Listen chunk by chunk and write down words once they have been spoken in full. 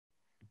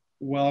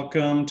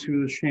Welcome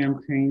to the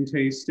champagne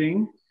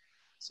tasting.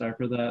 Sorry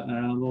for that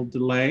little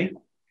delay.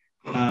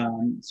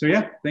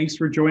 Thanks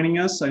for joining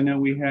us. I know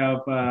we have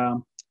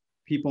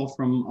people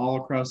from all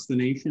across the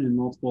nation in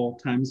multiple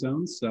time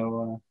zones.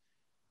 Hope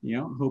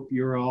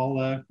you're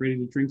all ready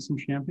to drink some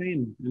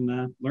champagne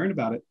and learn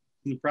about it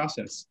in the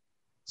process.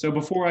 So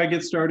before I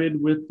get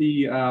started with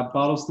the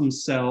bottles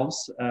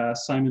themselves,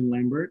 Simon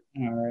Lambert,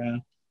 our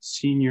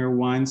senior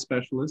wine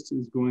specialist,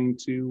 is going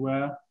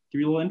to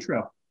give you a little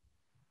intro.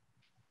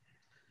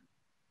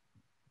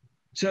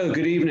 So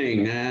good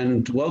evening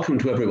and welcome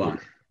to everyone.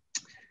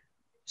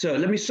 So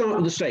let me start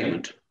with a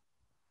statement.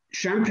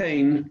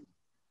 Champagne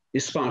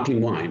is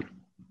sparkling wine,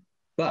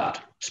 but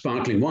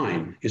sparkling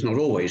wine is not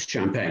always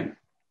champagne.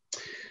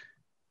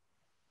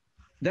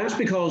 That's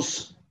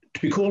because to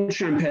be called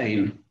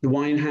champagne, the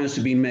wine has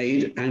to be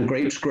made and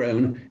grapes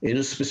grown in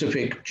a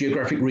specific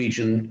geographic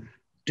region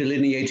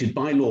delineated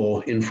by law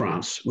in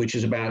France, which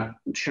is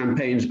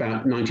Champagne's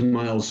about 90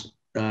 miles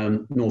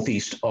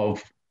northeast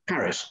of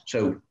Paris.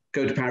 So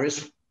go to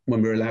Paris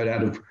when we're allowed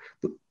out of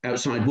the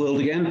outside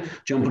world again,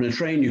 jump on a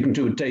train, you can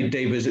do a day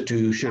visit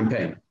to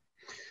Champagne.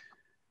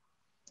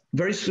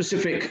 Very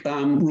specific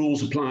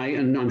rules apply,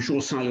 and I'm sure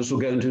Silas will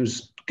go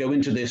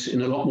into this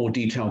in a lot more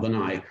detail than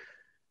I.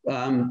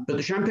 But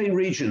the Champagne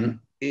region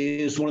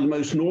is one of the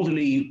most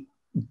northerly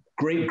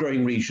grape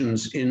growing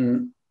regions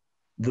in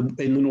the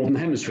Northern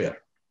Hemisphere.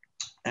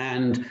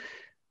 And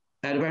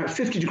at about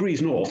 50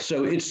 degrees north,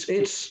 so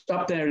it's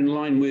up there in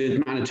line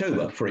with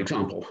Manitoba, for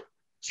example,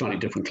 slightly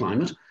different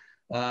climate.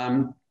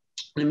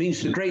 It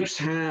means the grapes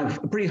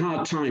have a pretty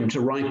hard time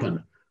to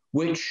ripen,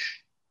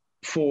 which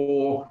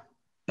for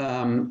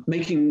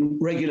making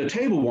regular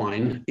table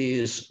wine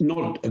is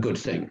not a good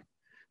thing.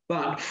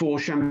 But for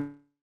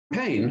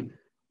champagne,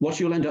 what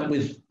you'll end up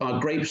with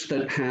are grapes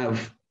that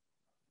have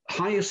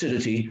high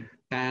acidity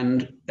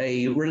and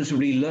a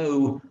relatively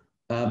low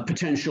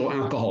potential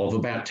alcohol of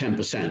about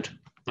 10%,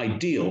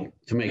 ideal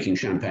for making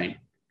champagne.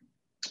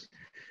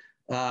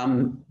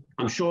 I'm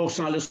sure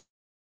Silas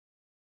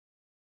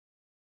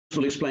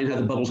will explain how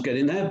the bubbles get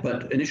in there,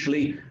 but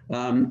initially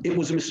it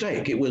was a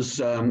mistake. It was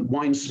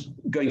wines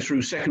going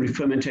through secondary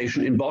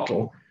fermentation in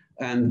bottle,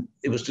 and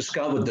it was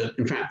discovered that,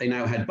 in fact, they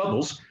now had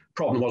bubbles.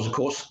 Problem was, of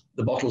course,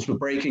 the bottles were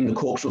breaking, the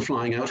corks were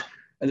flying out,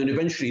 and then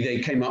eventually they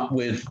came up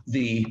with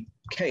the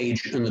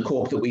cage and the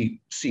cork that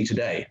we see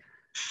today.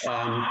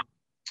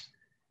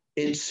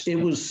 It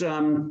was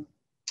a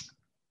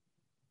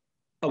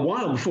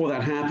while before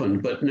that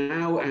happened, but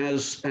now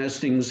as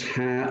things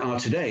are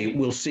today,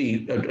 we'll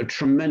see a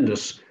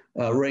tremendous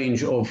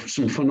range of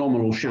some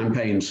phenomenal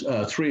champagnes,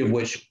 three of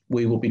which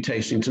we will be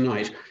tasting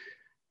tonight.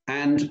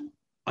 And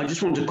I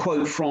just want to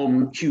quote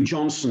from Hugh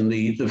Johnson,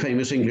 the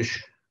famous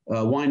English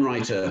wine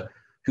writer,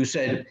 who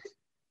said,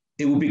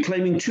 "It would be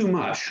claiming too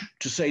much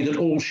to say that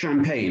all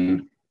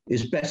champagne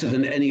is better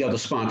than any other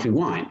sparkling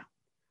wine.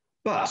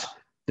 But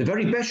the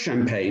very best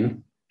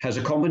champagne has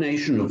a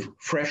combination of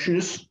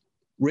freshness,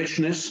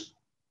 richness,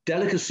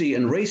 delicacy,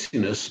 and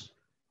raciness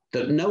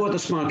that no other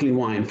sparkling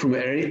wine from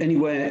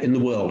anywhere in the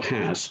world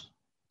has."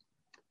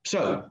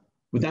 So,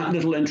 with that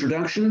little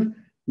introduction,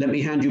 let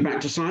me hand you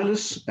back to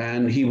Silas,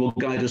 and he will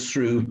guide us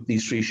through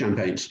these three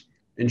champagnes.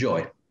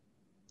 Enjoy.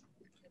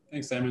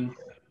 Thanks, Simon.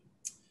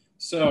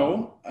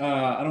 So,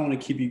 I don't want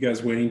to keep you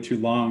guys waiting too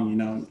long.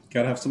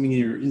 Got to have something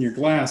in your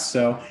glass.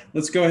 So,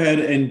 let's go ahead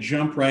and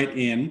jump right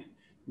in.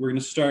 We're going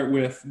to start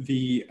with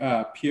the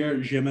Pierre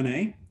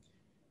Gémené.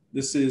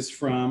 This is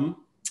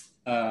from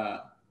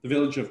the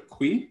village of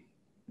Cuy.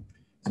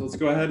 So let's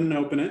go ahead and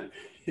open it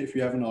if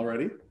you haven't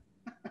already.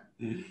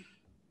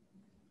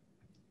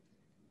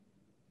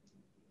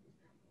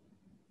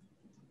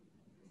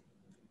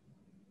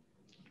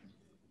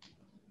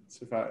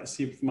 So if I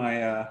see if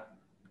my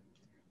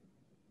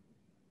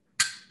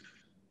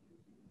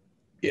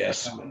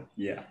yes,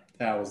 yeah,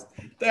 that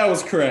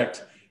was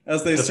correct.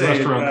 As they say,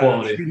 restaurant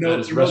quality. That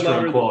is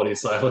restaurant quality,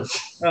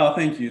 Silas. Oh,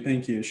 thank you.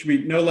 It should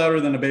be no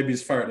louder than a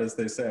baby's fart, as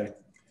they say.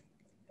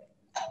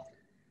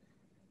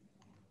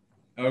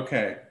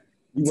 Okay.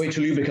 Wait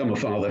till you become a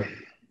father.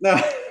 No.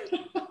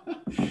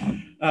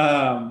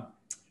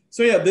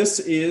 This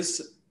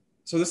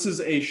is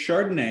a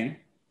Chardonnay,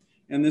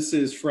 and this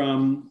is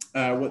from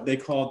what they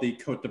call the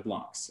Côte de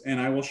Blancs. And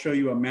I will show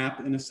you a map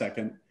in a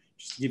second,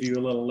 just to give you a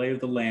little lay of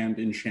the land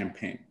in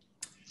Champagne.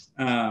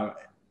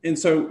 And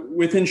so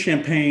within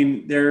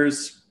Champagne,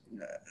 there's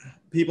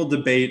people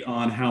debate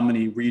on how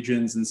many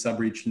regions and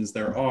subregions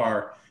there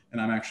are. And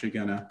I'm actually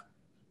going to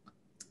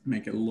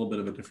make it a little bit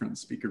of a different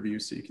speaker view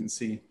so you can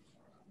see.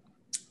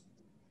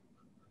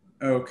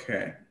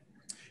 Okay.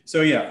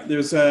 So yeah,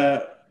 there's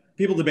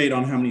people debate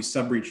on how many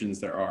subregions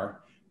there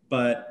are,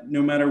 but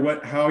no matter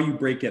how you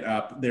break it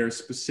up, there are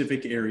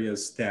specific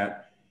areas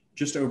that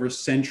just over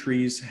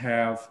centuries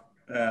have,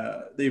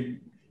 they've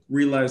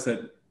realized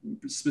that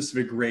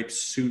specific grapes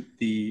suit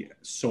the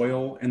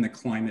soil and the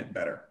climate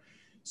better.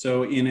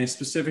 So in a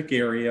specific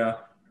area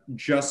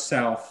just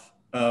south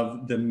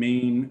of the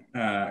main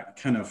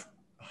kind of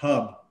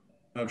hub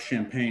of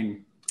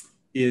Champagne,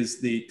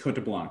 is the Côte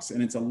de Blancs,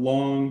 and it's a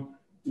long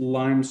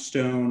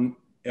limestone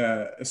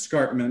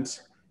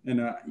escarpment.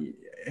 And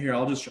here,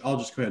 I'll just go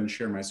ahead and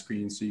share my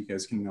screen so you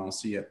guys can all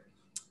see it.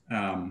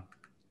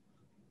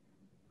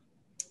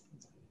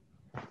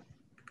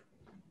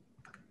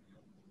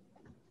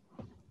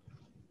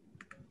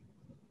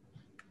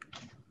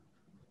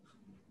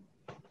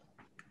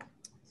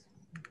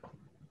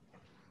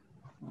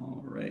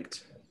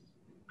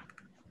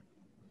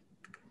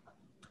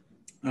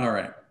 All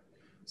right.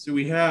 So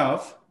we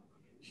have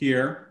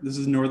here, this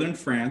is northern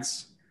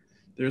France.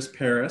 There's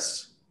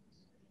Paris.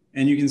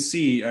 And you can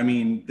see, I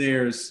mean,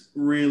 there's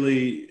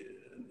really,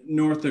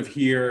 north of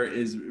here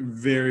is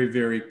very,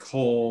 very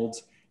cold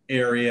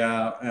area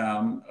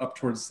up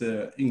towards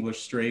the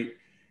English Strait,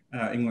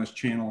 English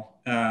Channel.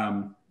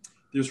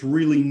 There's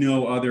really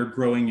no other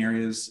growing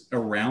areas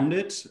around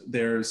it.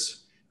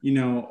 There's, you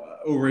know,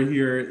 over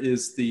here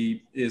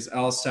is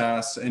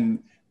Alsace,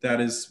 and that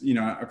is, you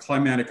know, a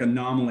climatic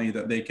anomaly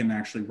that they can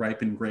actually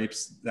ripen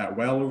grapes that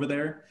well over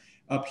there.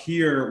 Up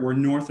here, we're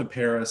north of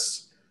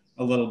Paris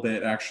a little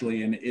bit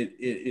actually, and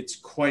it's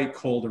quite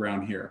cold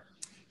around here.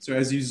 So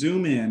as you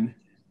zoom in,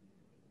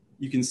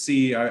 you can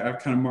see I've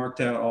kind of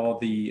marked out all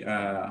the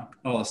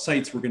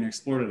sites we're going to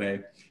explore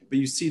today. But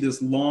you see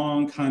this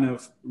long kind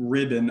of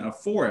ribbon of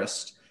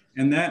forest,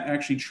 and that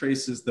actually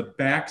traces the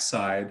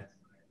backside.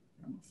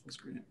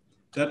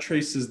 That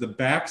traces the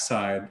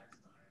backside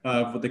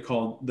of what they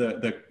call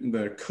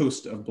the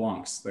coast of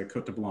Blancs, the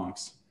Côte de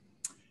Blancs.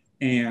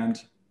 And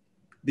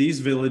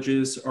these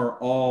villages are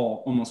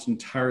all almost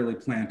entirely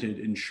planted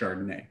in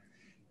Chardonnay.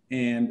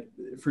 And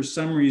for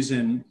some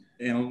reason,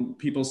 you know,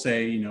 people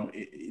say, you know,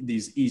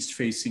 these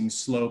east-facing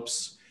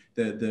slopes,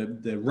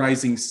 the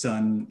rising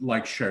sun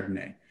like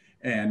Chardonnay.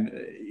 And,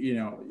 you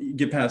know, you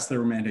get past the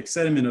romantic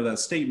sentiment of that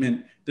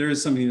statement, there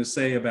is something to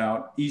say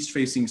about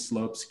east-facing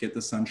slopes get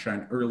the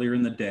sunshine earlier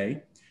in the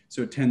day.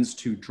 So it tends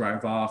to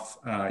drive off,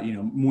 you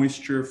know,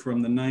 moisture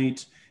from the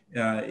night.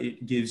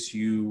 It gives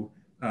you,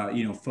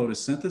 you know,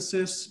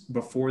 photosynthesis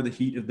before the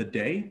heat of the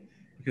day,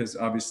 because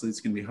obviously it's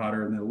going to be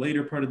hotter in the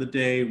later part of the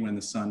day when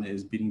the sun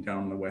is beating down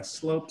on the west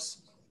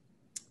slopes.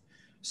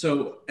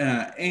 So,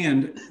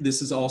 and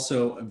this is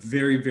also a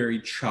very, very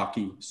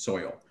chalky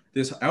soil.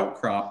 This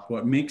outcrop,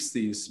 what makes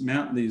these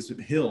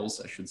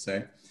hills, I should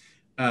say,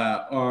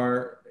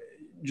 are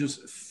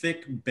just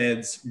thick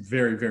beds,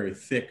 very, very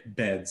thick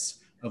beds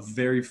of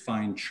very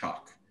fine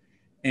chalk.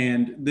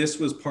 And this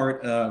was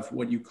part of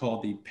what you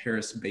call the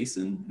Paris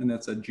Basin, and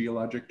that's a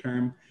geologic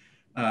term.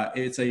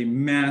 It's a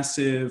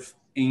massive,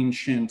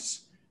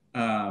 ancient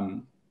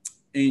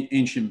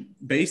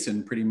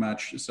basin, pretty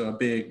much. So a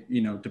big,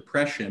 you know,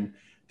 depression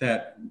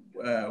that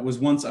was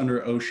once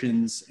under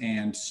oceans,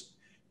 and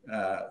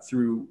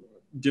through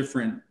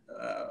different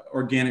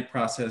organic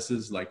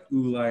processes like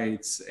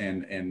oolites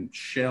and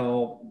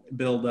shell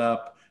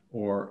buildup,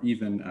 or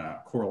even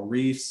coral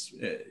reefs.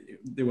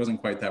 It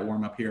wasn't quite that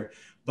warm up here,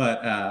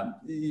 but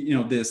you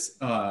know, this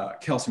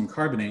calcium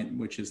carbonate,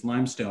 which is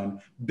limestone,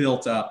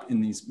 built up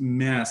in these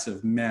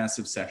massive,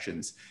 massive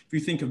sections. If you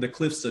think of the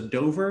cliffs of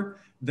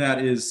Dover,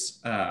 that is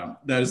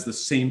the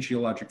same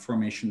geologic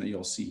formation that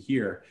you'll see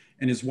here,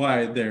 and is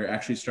why they're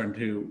actually starting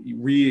to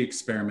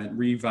re-experiment,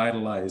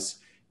 revitalize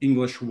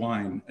English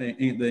wine,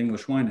 the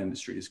English wine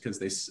industries, because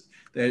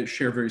they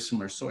share very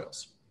similar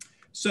soils.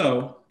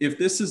 So if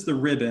this is the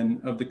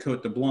ribbon of the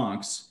Côte de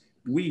Blancs,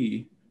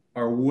 we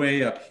are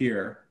way up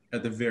here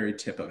at the very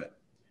tip of it.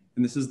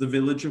 And this is the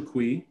village of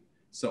Cuits.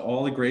 So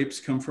all the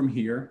grapes come from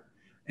here.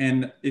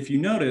 And if you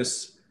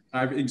notice,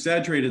 I've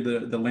exaggerated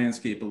the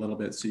landscape a little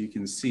bit so you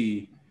can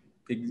see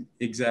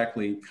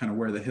exactly kind of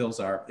where the hills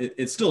are.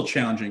 It's still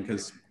challenging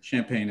because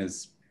Champagne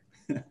is,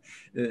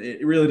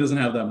 it really doesn't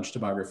have that much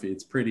topography.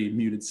 It's pretty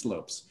muted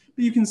slopes.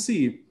 But you can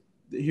see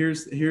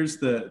here's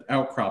the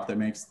outcrop that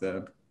makes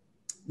the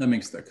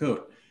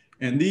Côte.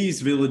 And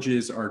these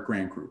villages are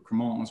Grand Cru.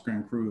 Cremant is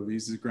Grand Cru,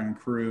 Vise is Grand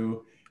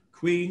Cru,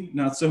 Cuits,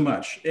 not so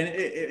much. And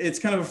it's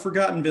kind of a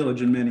forgotten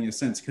village in many a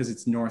sense because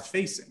it's north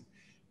facing.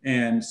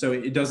 And so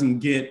it does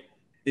get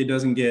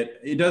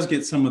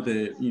some of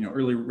the, you know,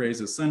 early rays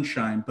of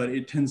sunshine, but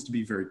it tends to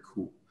be very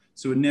cool.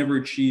 So it never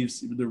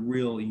achieves the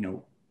real, you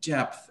know,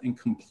 depth and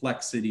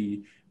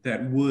complexity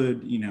that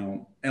would, you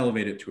know,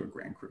 elevate it to a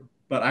Grand Cru.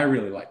 But I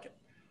really like it.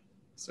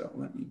 So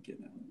let me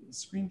get the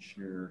screen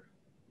share.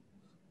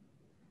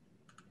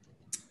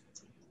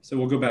 So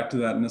we'll go back to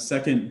that in a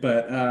second,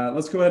 but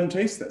let's go ahead and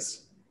taste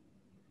this.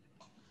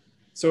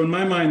 So in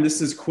my mind,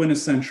 this is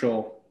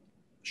quintessential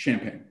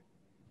Champagne.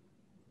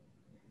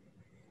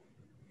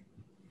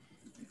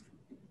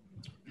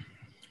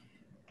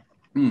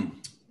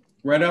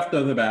 Right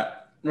after the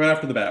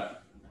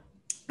bat,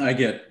 I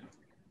get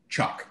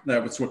chalk.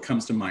 That's what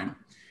comes to mind.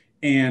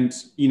 And,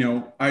 you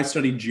know, I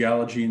studied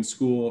geology in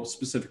school,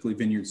 specifically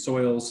vineyard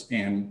soils,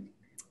 and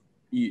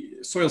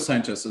soil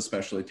scientists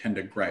especially tend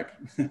to gripe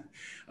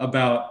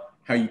about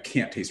how you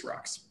can't taste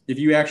rocks. If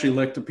you actually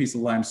licked a piece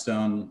of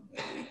limestone,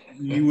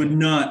 you would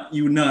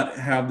not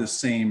have the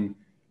same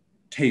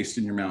taste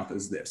in your mouth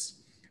as this.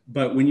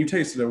 But when you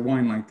taste a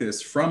wine like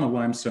this from a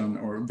limestone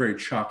or very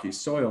chalky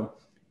soil,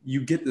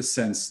 you get the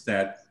sense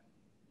that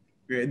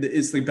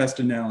it's the best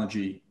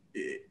analogy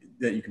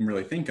that you can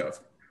really think of.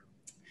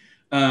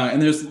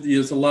 And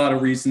there's a lot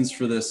of reasons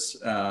for this.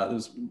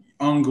 There's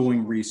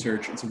ongoing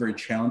research. It's a very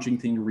challenging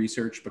thing to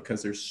research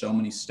because there's so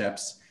many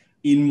steps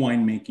in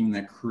winemaking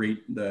that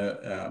create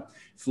the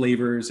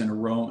flavors and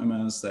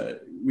aromas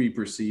that we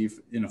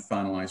perceive in a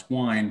finalized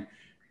wine.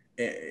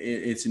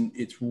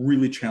 It's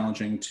really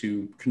challenging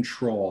to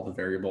control the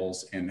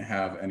variables and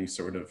have any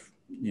sort of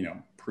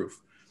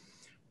proof.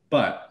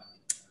 But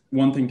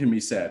one thing can be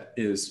said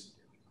is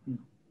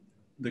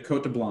the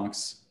Côte de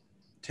Blancs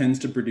tends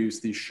to produce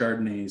these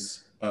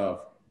Chardonnays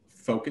of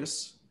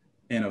focus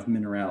and of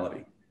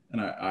minerality.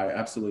 And I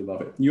absolutely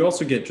love it. You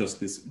also get just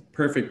this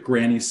perfect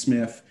Granny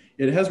Smith.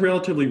 It has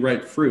relatively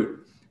ripe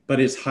fruit, but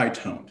it's high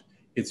toned.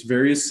 It's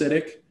very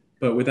acidic,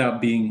 but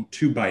without being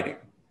too biting.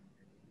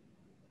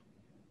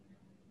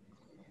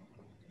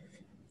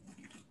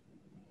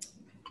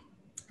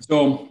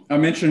 So I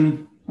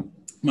mentioned, I'm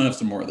gonna have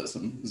some more of this,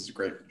 and this is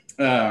great.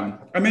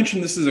 I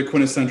mentioned this is a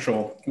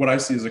quintessential, what I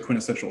see as a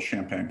quintessential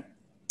champagne.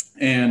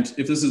 And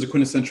if this is a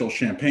quintessential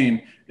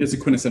champagne, it's a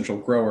quintessential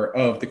grower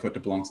of the Côte de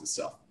Blancs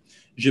itself.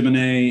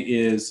 Gimenay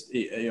is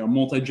a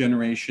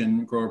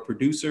multi-generation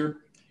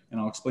grower-producer, and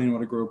I'll explain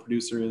what a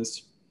grower-producer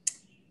is.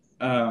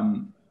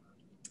 And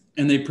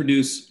they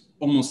produce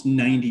almost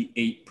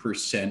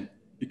 98%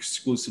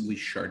 exclusively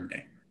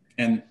Chardonnay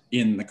and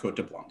in the Côte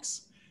de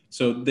Blancs.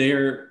 So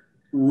they're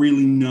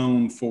really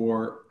known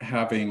for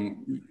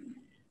having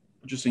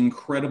just an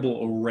incredible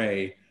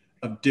array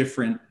of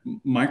different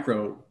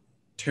micro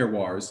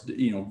terroirs,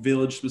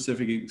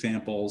 village-specific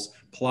examples,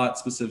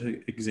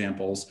 plot-specific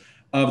examples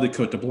of the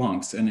Côte de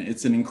Blancs. And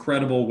it's an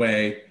incredible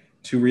way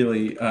to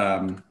really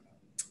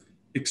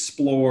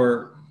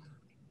explore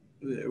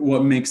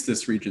what makes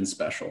this region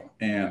special.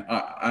 And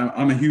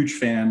I'm a huge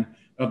fan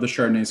of the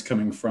Chardonnays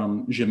coming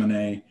from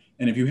Gimenay.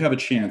 And if you have a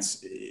chance,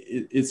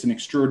 it's an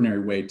extraordinary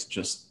way to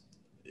just,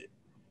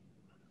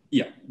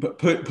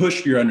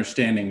 push your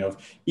understanding of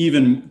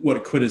even what a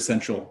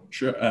quintessential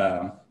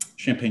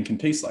champagne can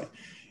taste like.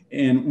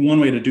 And one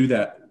way to do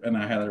that, and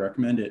I highly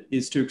recommend it,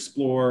 is to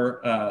explore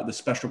the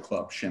Special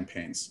Club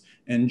champagnes.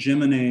 And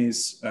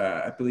Gimenay's,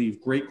 I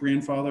believe,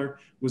 great-grandfather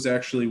was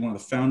actually one of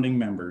the founding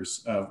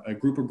members of a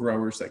group of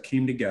growers that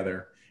came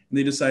together, and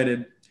they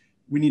decided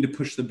we need to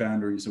push the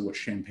boundaries of what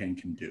champagne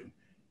can do.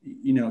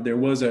 There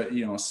was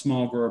a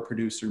small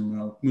grower-producer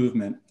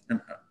movement.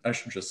 I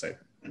should just say,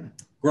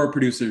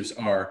 grower-producers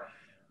are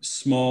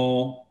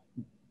small,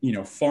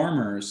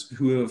 farmers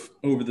who have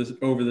over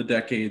the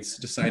decades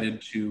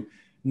decided to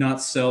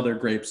not sell their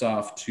grapes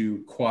off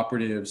to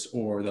cooperatives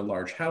or the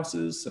large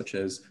houses such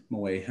as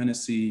Moet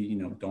Hennessy,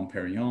 Dom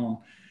Perignon,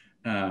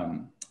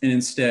 and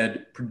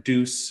instead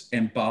produce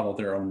and bottle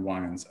their own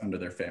wines under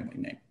their family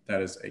name.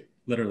 That is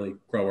literally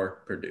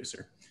grower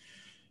producer.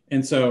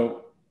 And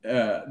so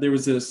there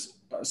was this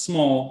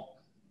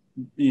small,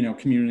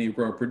 community of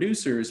grower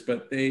producers,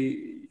 but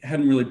they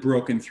hadn't really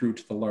broken through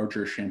to the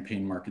larger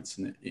champagne markets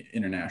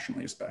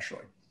internationally,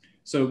 especially.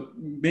 So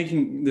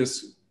making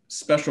this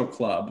Special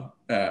Club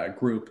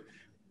group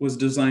was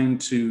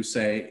designed to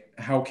say,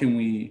 how can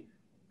we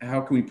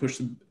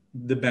push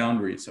the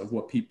boundaries of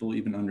what people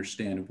even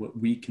understand of what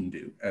we can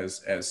do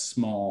as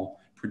small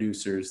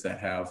producers that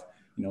have,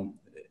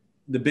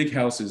 the big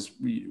houses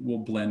will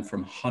blend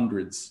from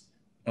hundreds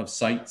of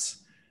sites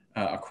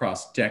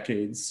across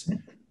decades.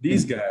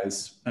 These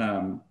guys,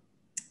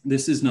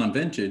 this is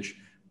non-vintage,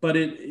 but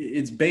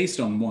it's based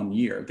on 1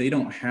 year. They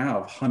don't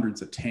have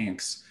hundreds of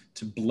tanks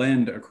to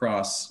blend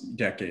across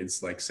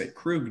decades like, say,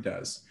 Krug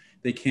does.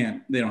 They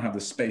don't have the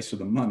space or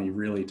the money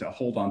really to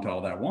hold on to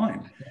all that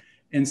wine.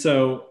 And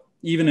so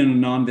even in a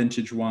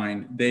non-vintage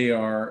wine, they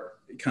are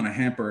kind of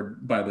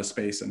hampered by the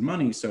space and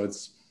money. So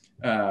it's,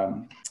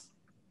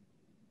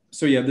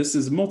 this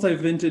is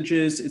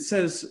multi-vintages. It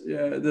says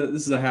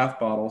this is a half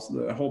bottle. So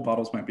the whole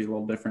bottles might be a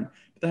little different.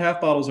 But the half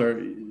bottles are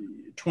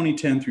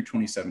 2010 through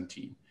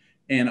 2017.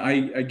 And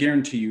I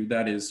guarantee you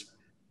that is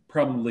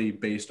probably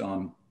based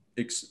on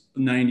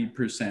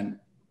 90%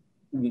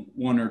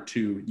 1 or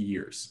 2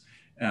 years.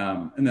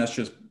 And that's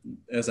just,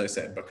 as I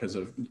said, because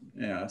of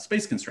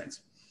space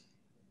constraints.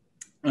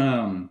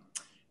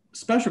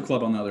 Special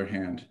Club, on the other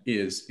hand,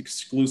 is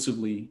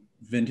exclusively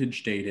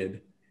vintage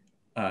dated,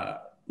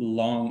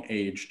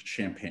 long-aged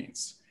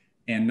champagnes.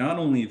 And not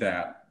only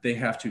that, they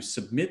have to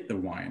submit the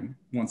wine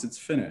once it's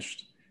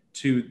finished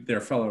to their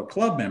fellow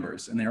club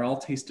members, and they're all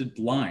tasted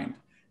blind.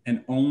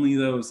 And only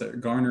those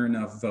that garner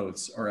enough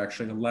votes are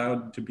actually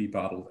allowed to be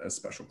bottled as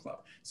Special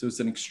Club. So it's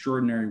an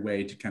extraordinary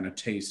way to kind of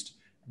taste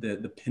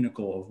the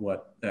pinnacle of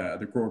what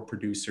the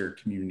grower-producer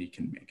community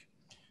can make.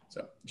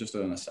 So just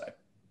an aside.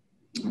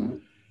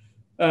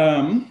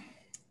 I'm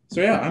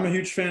a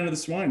huge fan of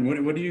this wine.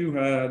 What do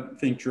you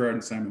think, Gerard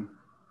and Simon?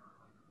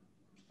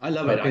 I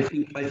love it. I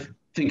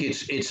think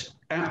it's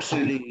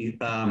absolutely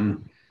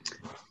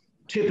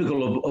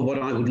typical of what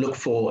I would look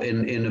for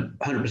in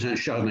a 100%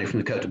 Chardonnay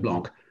from the Côte de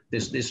Blanc.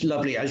 this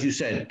lovely, as you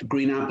said,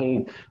 green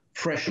apple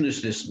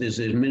freshness. There's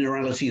a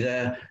minerality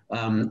there,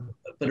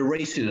 but a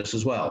raciness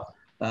as well.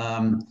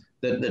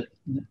 But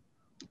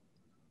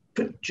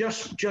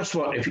just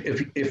what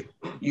if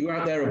you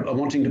out there are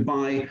wanting to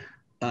buy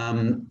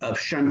a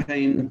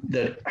champagne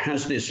that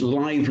has this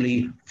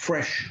lively,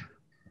 fresh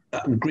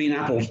green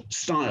apple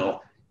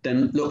style,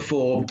 then look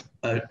for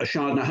a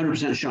Chardonnay,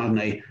 100%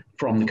 Chardonnay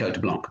from the Côte de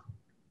Blanc.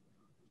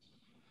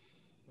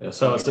 Yeah,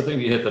 so I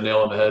think you hit the nail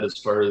on the head as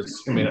far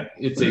as, I mean,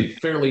 it's a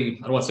fairly,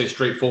 I don't want to say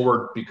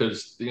straightforward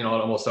because, you know, it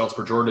almost sounds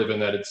pejorative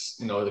in that it's,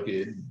 you know,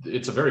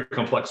 it's a very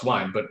complex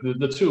wine, but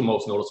the two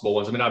most noticeable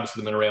ones, I mean,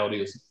 obviously the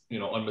minerality is, you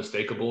know,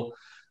 unmistakable,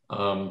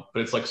 but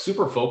it's like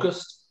super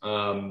focused. You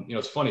know,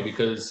 it's funny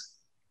because,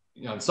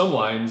 you know, in some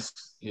wines,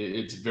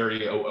 it's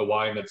very, a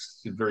wine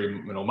that's very,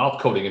 you know,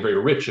 mouth coating and very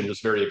rich and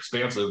just very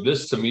expansive.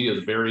 This to me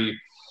is very,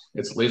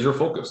 it's laser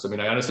focused. I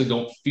mean, I honestly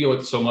don't feel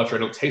it so much, or I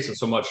don't taste it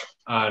so much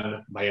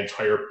on my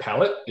entire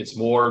palate. It's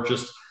more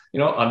just, you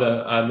know, on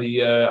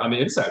the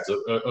insides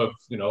of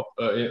you know,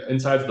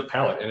 insides of the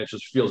palate, and it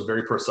just feels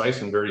very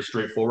precise and very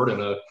straightforward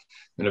in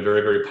a very,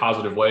 very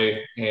positive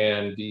way.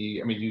 And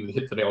I mean, you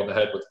hit the nail on the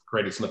head with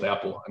Granny Smith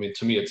apple. I mean,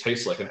 to me, it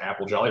tastes like an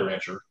apple Jolly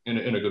Rancher in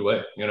a good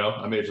way. You know,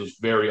 I mean, it's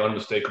just very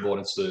unmistakable,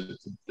 and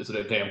it's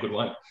a damn good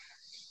wine.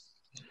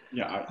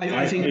 Yeah,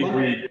 I think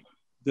agree.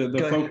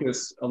 The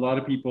focus, a lot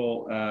of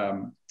people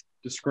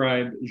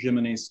describe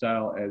Gimenez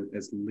style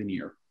as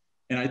linear.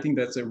 And I think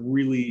that's a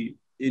really,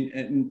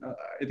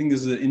 I think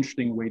this is an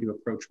interesting way to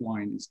approach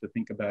wine, is to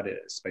think about it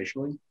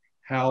spatially,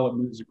 how it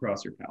moves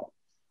across your palate.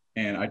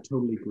 And I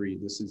totally agree.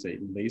 This is a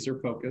laser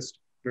focused,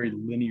 very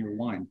linear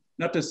wine.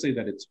 Not to say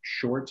that it's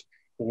short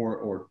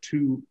or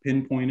too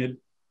pinpointed,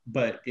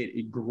 but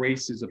it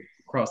graces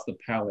across the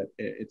palate.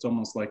 It's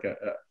almost like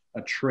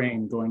a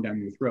train going down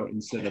your throat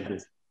instead of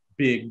this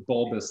big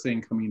bulbous thing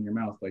coming in your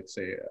mouth, like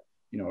say,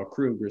 you know, a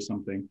Krug or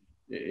something.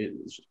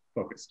 It's just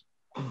focused.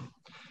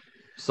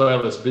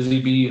 Silas,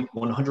 Busy Bee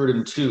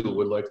 102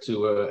 would like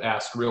to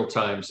ask real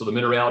time. So the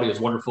minerality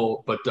is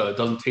wonderful, but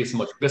doesn't taste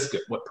much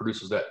biscuit. What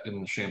produces that in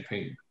the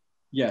champagne?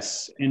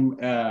 Yes, and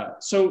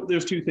so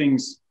there's two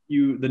things: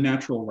 the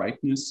natural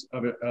ripeness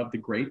of the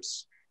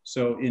grapes.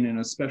 So in an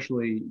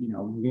especially, you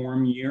know,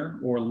 warm year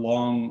or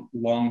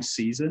long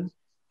season,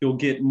 you'll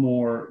get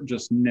more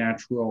just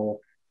natural,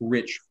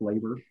 rich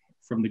flavor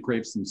from the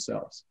grapes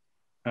themselves.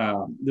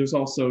 There's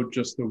also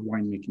just the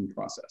winemaking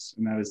process,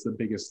 and that is the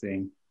biggest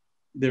thing.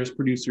 There's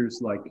producers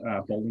like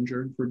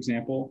Bollinger, for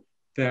example,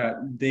 that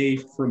they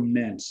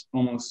ferment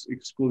almost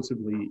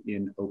exclusively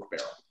in oak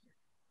barrel.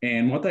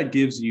 And what that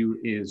gives you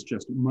is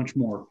just much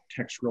more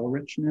textural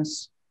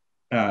richness.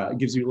 It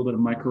gives you a little bit of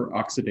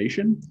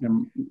micro-oxidation.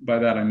 And by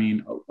that, I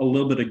mean a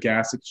little bit of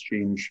gas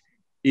exchange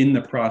in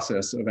the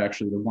process of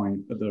actually the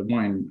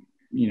wine,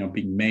 you know,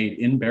 being made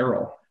in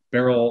barrel.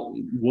 Barrel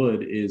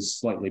wood is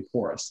slightly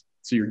porous.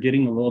 So you're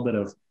getting a little bit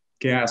of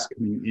gas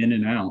coming in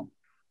and out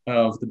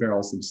of the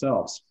barrels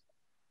themselves.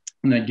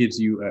 And that gives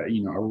you,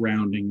 you know, a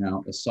rounding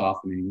out, a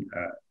softening.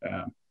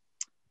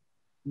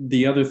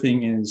 The other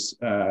thing is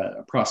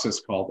a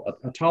process called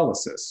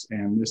autolysis.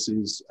 And this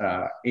is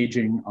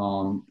aging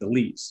on the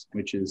lees,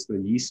 which is the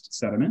yeast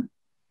sediment.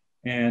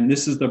 And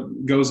this is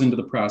goes into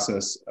the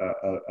process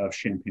of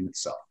champagne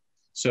itself.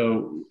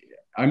 So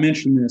I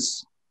mentioned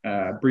this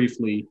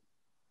briefly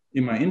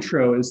in my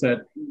intro, is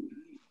that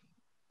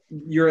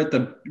you're at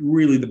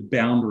really the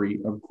boundary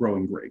of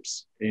growing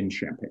grapes in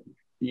Champagne.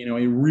 You know,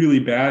 in really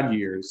bad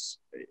years,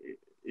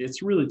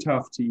 it's really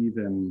tough to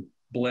even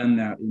blend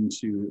that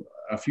into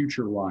a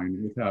future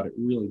wine without it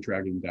really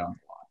dragging down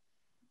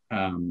a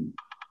lot.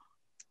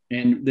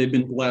 And they've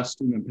been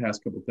blessed in the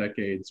past couple of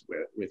decades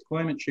with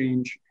climate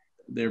change.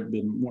 They've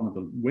been one of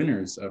the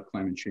winners of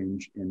climate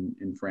change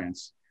in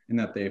France, in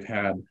that they've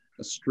had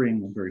a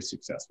string of very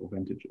successful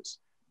vintages.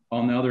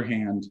 On the other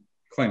hand,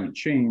 climate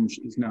change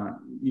is not,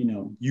 you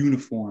know,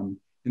 uniform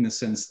in the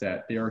sense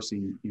that they are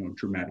seeing, you know,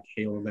 dramatic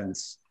hail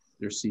events.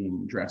 They're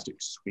seeing drastic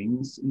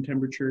swings in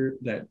temperature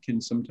that can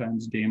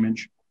sometimes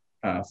damage,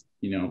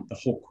 you know, the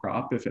whole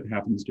crop if it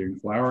happens during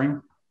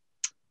flowering.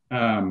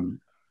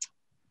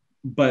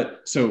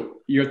 But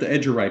so you're at the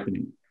edge of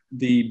ripening.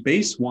 The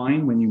base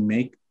wine, when you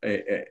make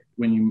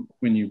when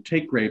you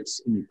take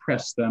grapes and you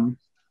press them,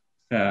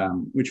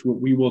 which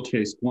we will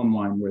taste one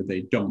wine where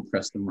they don't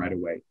press them right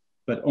away.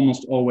 But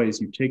almost always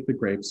you take the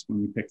grapes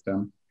when you pick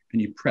them and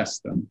you press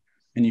them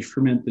and you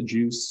ferment the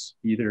juice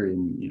either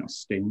in, you know,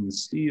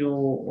 stainless steel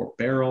or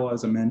barrel,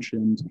 as I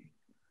mentioned,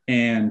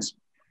 and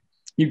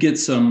you get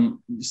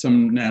some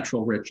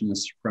natural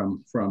richness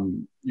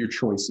from your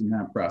choice in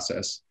that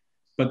process.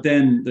 But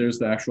then there's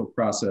the actual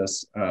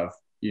process of,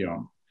 you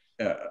know,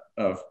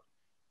 of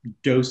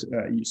dose.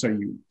 So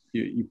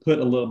you put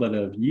a little bit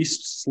of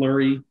yeast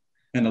slurry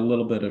and a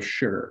little bit of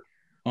sugar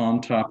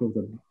on top of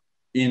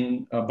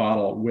in a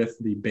bottle with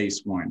the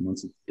base wine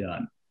once it's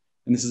done.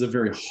 And this is a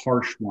very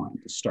harsh wine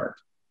to start.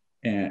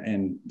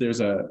 And there's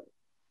a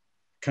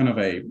kind of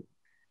an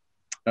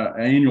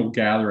annual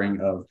gathering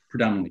of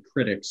predominantly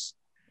critics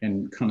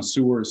and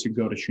connoisseurs who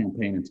go to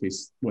Champagne and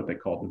taste what they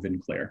call the Vin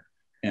Clair.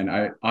 And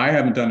I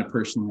haven't done it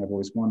personally. I've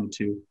always wanted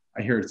to.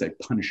 I hear it's a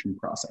punishing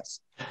process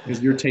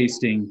because you're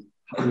tasting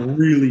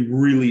really,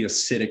 really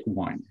acidic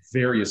wine,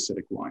 very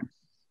acidic wine.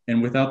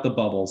 And without the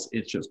bubbles,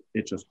 it's just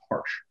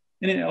harsh.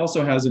 And it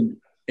also hasn't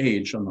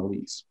aged on the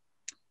lees.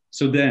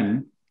 So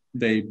then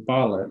they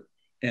bottle it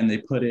and they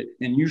put it,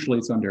 and usually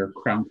it's under a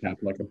crown cap,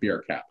 like a beer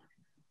cap.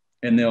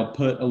 And they'll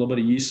put a little bit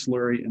of yeast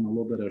slurry and a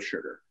little bit of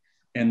sugar.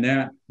 And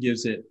that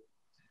gives it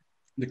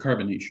the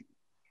carbonation.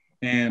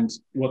 And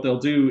what they'll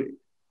do,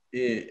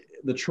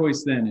 the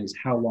choice then is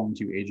how long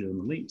do you age it in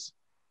the lees?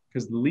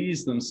 Because the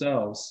lees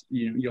themselves,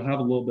 you'll have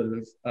a little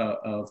bit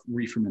of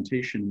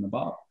re-fermentation in the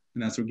bottle,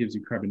 and that's what gives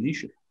you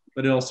carbonation.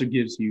 But it also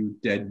gives you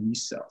dead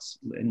yeast cells,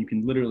 and you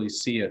can literally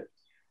see it.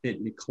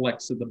 It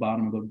collects at the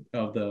bottom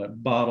of the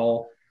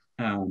bottle.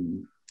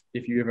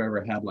 If you've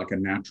ever had like a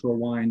natural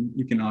wine,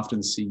 you can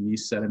often see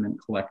yeast sediment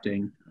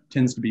collecting. It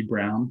tends to be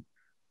brown,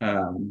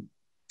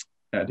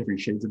 different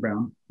shades of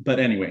brown. But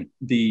anyway,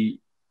 the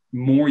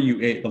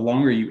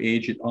longer you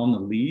age it on the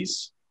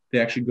lees, they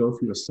actually go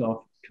through a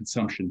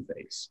self-consumption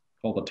phase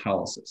called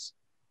autolysis,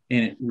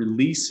 and it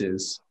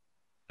releases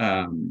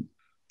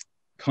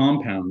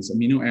compounds,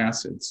 amino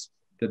acids,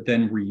 that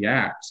then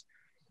react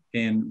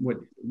in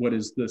what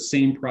is the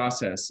same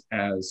process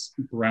as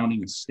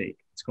browning a steak.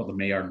 It's called the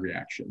Maillard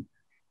reaction.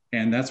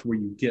 And that's where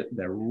you get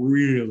the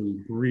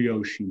really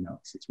brioche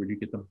notes. It's where you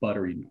get the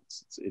buttery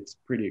notes. It's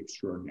pretty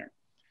extraordinary.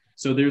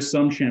 So there's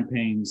some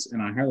champagnes,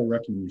 and I highly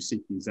recommend you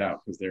seek these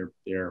out because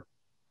they're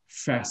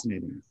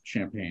fascinating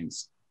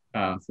champagnes.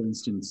 For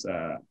instance,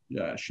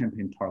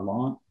 Champagne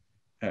Tarlant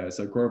as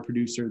a grower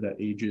producer that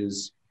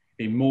ages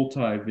a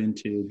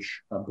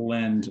multi-vintage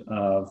blend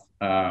of,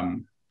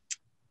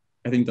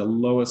 I think the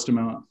lowest,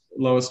 so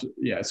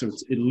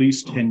it's at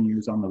least 10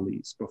 years on the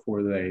lees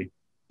before they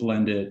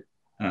blend it.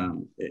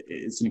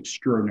 It's an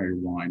extraordinary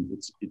wine.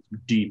 It's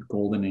deep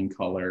golden in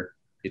color.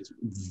 It's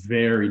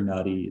very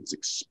nutty. It's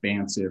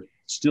expansive.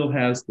 Still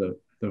has the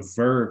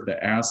verve,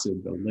 the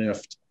acid, the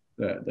lift,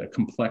 the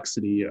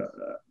complexity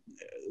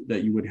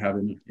that you would have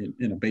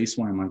in a base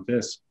wine like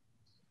this,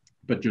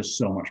 but just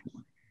so much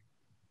more.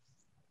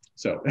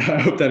 So I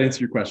hope that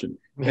answered your question.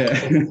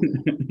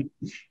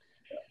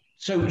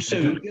 So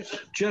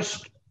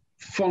just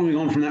following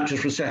on from that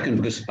just for a second,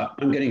 because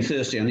I'm getting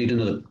thirsty, I need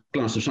another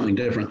glass of something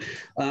different.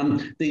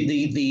 The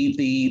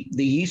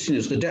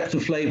yeastiness, the depth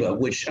of flavor,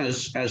 which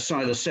as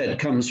Silas said,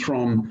 comes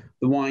from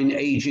the wine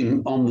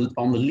aging on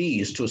the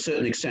lees to a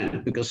certain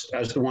extent, because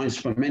as the wine's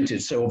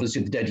fermented, so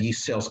obviously the dead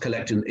yeast cells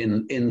collect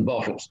in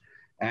bottles.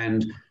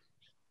 And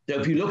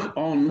if you look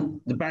on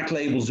the back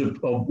labels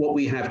of what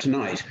we have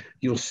tonight,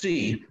 you'll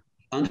see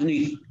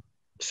underneath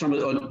some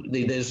of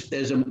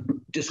there's a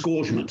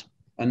disgorgement,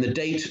 and the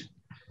date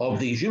of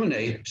the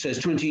Jumenet says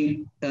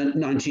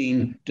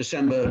 2019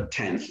 December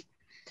 10th.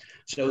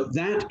 So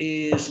that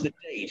is the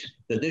date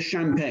that this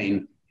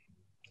champagne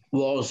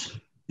was,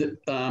 the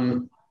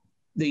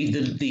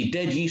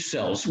dead yeast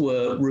cells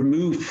were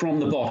removed from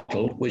the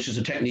bottle, which is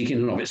a technique in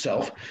and of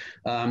itself.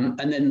 And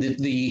then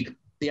the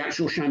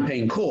actual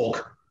champagne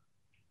cork,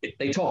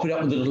 they top it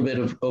up with a little bit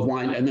of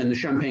wine, and then the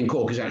champagne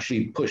cork is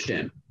actually pushed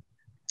in.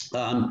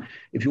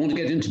 If you want to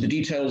get into the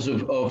details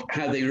of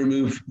how they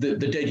remove the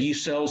dead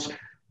yeast cells,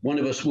 one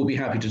of us will be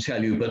happy to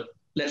tell you, but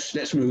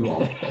let's move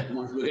on.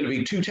 We're going to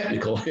be too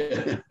technical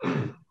here.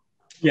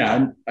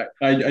 Yeah,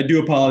 I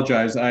do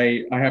apologize.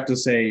 I have to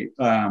say,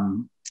 a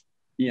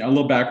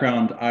little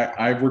background.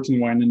 I've worked in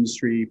the wine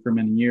industry for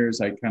many years.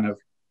 I kind of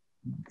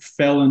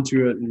fell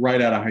into it right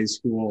out of high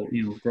school,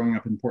 growing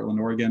up in Portland,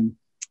 Oregon,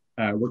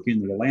 working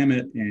in the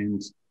Willamette,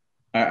 and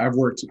I've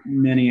worked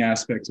many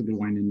aspects of the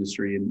wine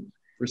industry. And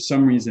for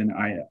some reason,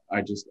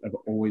 I just have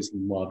always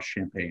loved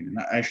champagne. And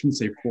I shouldn't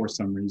say for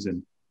some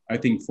reason. I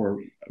think for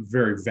a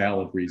very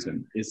valid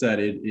reason, is that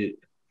it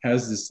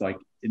has this like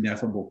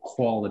ineffable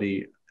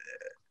quality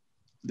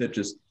that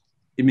just,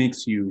 it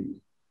makes you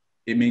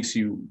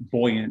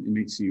buoyant.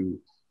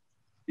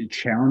 It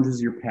challenges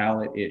your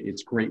palate.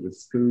 It's great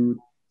with food.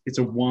 It's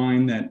a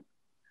wine that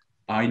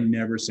I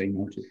never say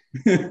no to.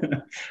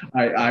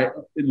 I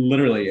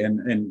literally,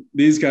 and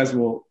these guys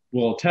will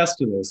attest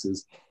to this,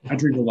 is I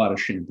drink a lot of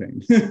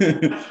champagne.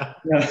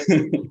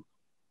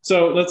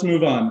 So let's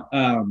move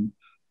on.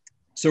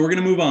 So we're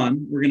going to move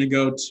on. We're going to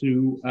go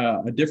to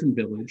a different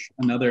village,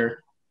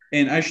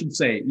 and I should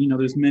say,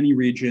 there's many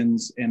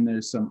regions, and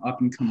there's some up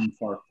and coming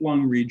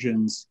far-flung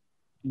regions.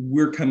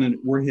 We're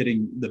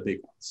hitting the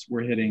big ones.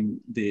 We're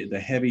hitting the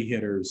heavy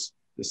hitters,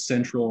 the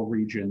central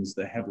regions,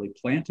 the heavily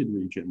planted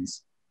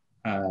regions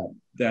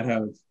that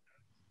have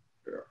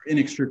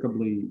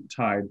inextricably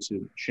tied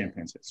to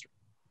Champagne's history.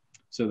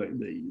 So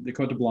the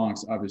Côte de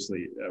Blanc's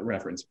obviously a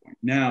reference point.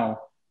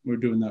 Now we're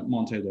doing the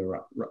Monte de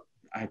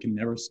I can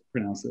never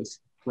pronounce this.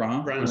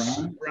 Reims.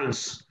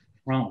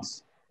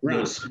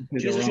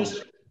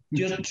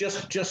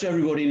 Just so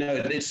everybody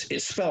knows,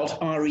 it's spelled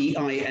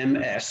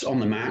R-E-I-M-S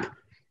on the map,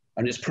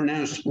 and it's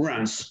pronounced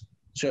Reims.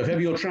 So if ever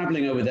you're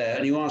traveling over there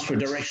and you ask for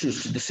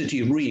directions to the city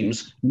of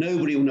Reims,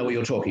 nobody will know what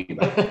you're talking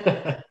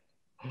about.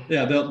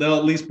 Yeah, they'll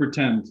at least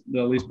pretend.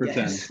 They'll at least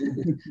pretend.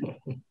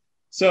 Yes.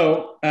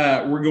 So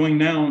we're going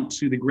now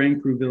to the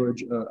Grand Cru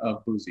village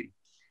of Bouzy.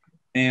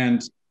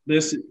 And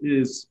this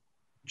is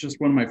just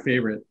one of my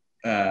favorite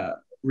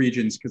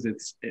regions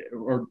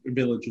or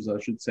villages, I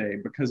should say,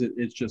 because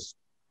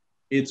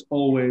it's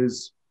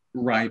always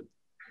ripe,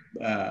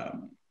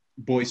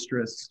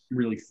 boisterous,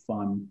 really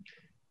fun.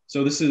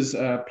 So this is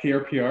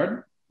Pierre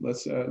Piard.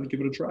 Let's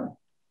give it a try.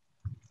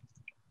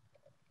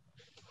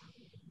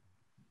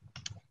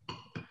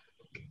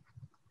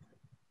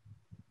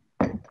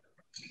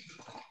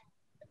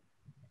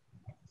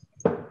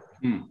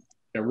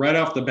 Yeah, right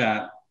off the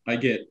bat, I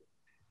get,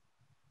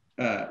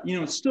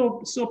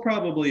 still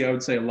probably, I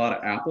would say, a lot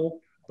of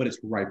apple, but it's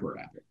riper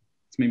apple.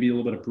 It's maybe a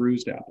little bit of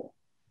bruised apple,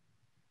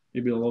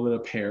 maybe a little bit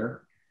of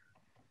pear.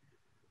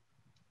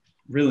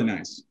 Really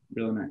nice,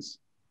 really nice.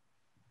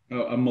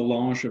 A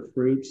melange of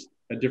fruits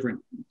at different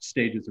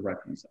stages of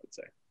ripeness, I would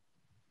say.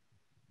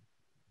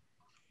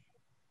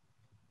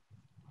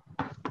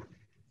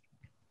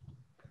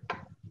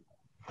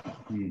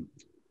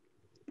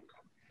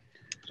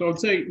 So I would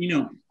say,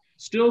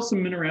 still some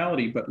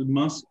minerality, but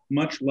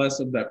much less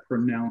of that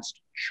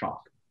pronounced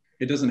chalk.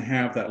 It doesn't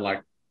have that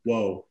like,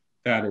 whoa,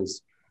 that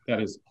is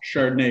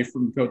Chardonnay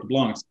from Côte de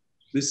Blanc.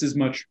 This is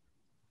much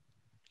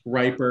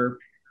riper,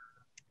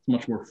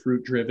 much more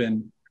fruit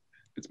driven.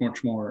 It's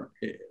much more,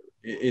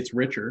 it's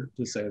richer,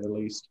 to say the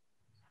least.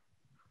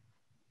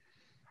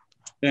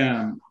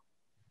 And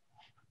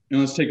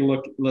let's take a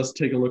look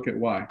at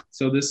why.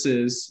 So this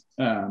is,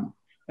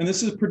 and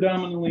this is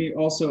predominantly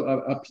also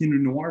a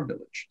Pinot Noir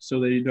village. So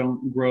they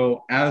don't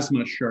grow as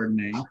much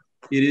Chardonnay.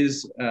 It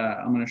is,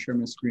 I'm going to share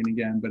my screen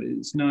again, but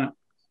it's not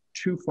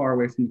too far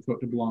away from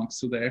Côte de Blanc.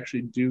 So they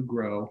actually do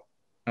grow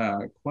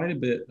quite a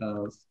bit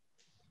of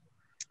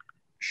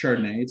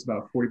Chardonnay. It's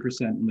about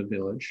 40% in the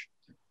village.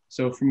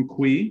 So from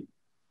Cuy,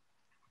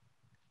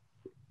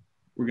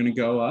 we're going to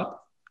go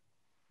up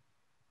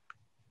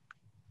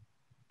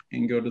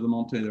and go to the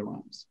Montagne de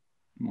Reims.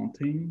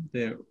 Montagne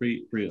de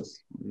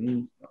Reims.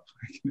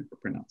 I can never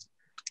pronounce it.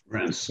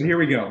 Reims. So here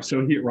we go.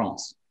 So here,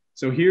 Reims.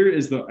 So here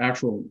is the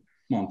actual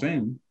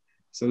Montagne.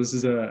 So this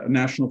is a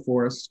national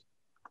forest,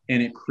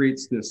 and it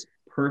creates this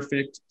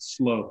perfect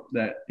slope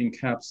that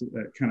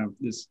encapsulates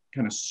this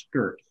kind of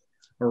skirt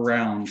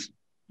around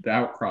the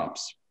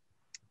outcrops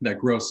that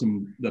grow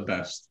some of the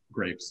best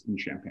grapes in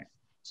Champagne.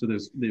 So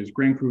there's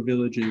Grand Cru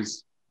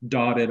villages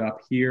dotted up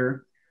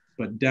here,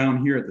 but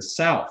down here at the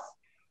south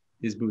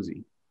is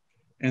Bouzy.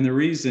 And the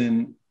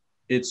reason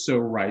it's so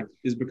ripe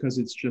is because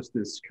it's just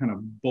this kind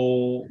of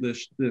bowl,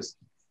 this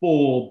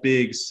full,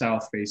 big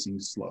south-facing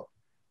slope.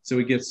 So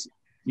it gets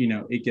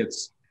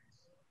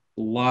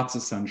lots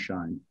of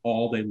sunshine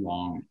all day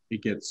long.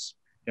 It gets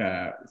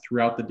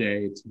throughout the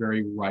day. It's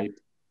very ripe,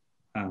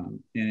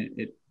 and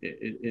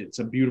it's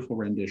a beautiful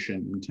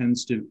rendition and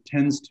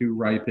tends to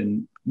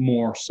ripen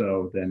more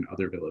so than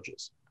other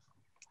villages.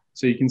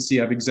 So you can see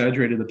I've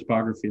exaggerated the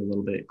topography a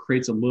little bit. It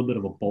creates a little bit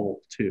of a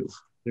bowl too.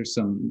 There's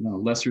some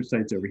lesser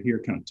sites over here,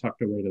 kind of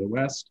tucked away to the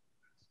west.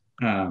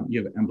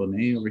 You have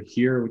Embonay over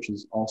here, which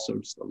is also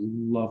just a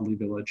lovely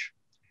village.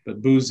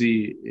 But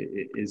Bouzy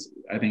is,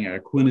 I think, a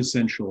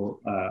quintessential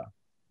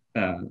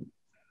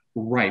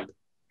ripe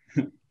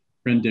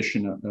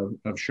rendition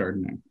of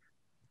Chardonnay.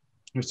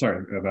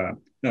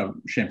 Of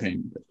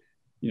Champagne. But,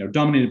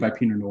 dominated by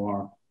Pinot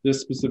Noir. This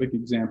specific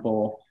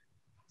example,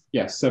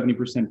 yes,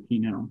 70%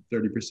 Pinot,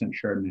 30%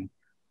 Chardonnay.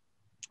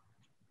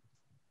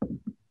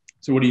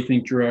 So what do you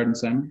think, Gerard and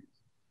Simon?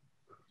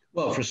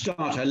 Well, for a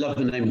start, I love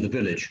the name of the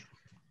village.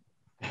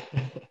 I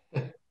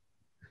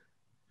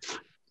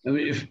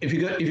mean, if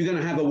you're going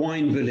to have a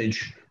wine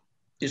village,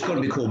 it's got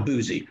to be called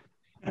Bouzy.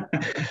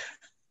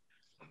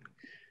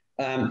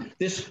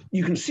 This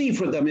you can see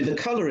the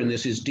color in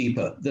this is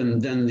deeper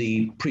than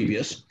the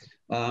previous,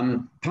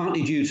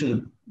 partly due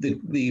to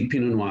the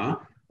Pinot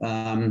Noir.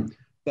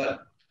 But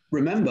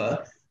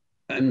remember,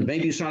 and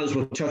maybe Silas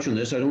will touch on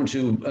this. I don't want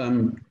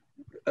to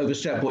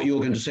overstep what you're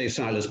going to say,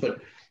 Silas, but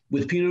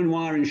with Pinot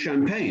Noir in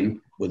Champagne,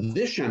 with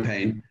this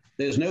Champagne,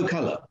 there's no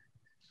color.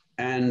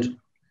 And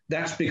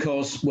that's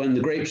because when the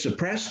grapes are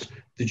pressed,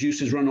 the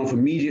juices run off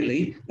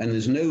immediately and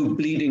there's no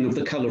bleeding of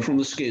the color from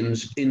the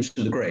skins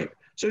into the grape.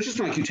 So it's just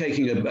like you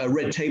taking a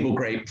red table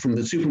grape from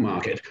the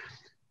supermarket.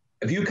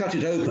 If you cut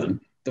it open,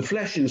 the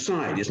flesh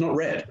inside is not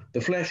red.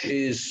 The flesh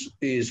is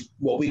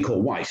what we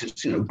call white.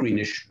 It's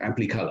greenish,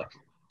 amply color.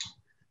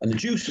 And the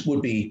juice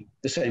would be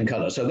the same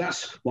color. So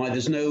that's why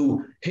there's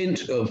no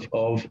hint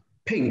of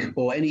pink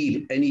or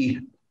any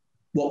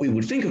what we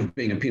would think of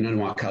being a Pinot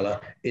Noir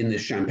color in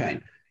this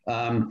Champagne.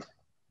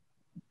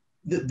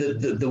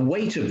 The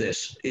weight of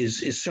this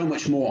is so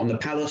much more on the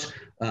palate.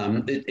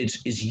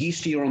 It's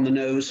yeastier on the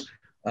nose.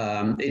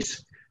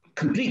 It's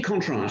complete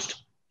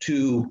contrast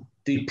to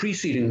the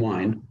preceding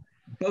wine,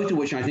 both of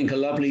which I think are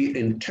lovely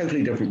in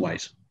totally different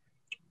ways.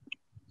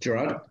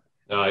 Gerard?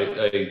 No,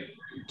 I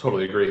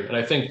totally agree. And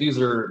I think this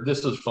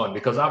is fun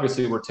because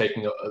obviously we're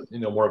taking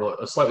more of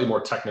a slightly more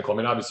technical. I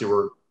mean, obviously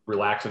we're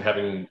relaxed and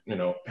having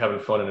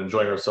fun and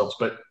enjoying ourselves,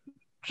 but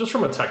just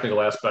from a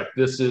technical aspect,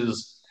 this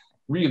is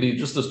really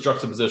just this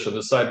juxtaposition,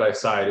 this side by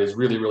side is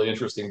really, really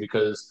interesting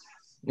because,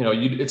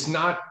 it's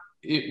not,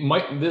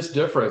 this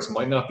difference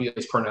might not be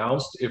as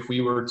pronounced if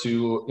we were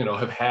to,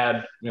 have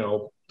had,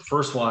 the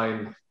first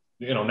wine,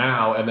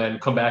 now, and then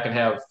come back and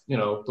have,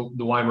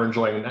 the wine we're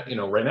enjoying,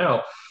 right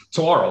now,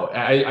 tomorrow.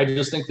 I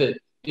just think that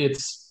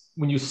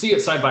when you see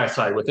it side by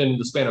side within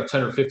the span of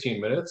 10 or 15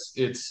 minutes,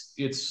 it's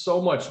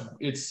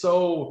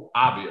so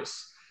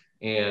obvious.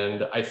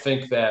 And I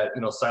think that,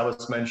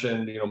 Silas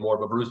mentioned, more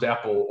of a bruised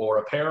apple or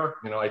a pear.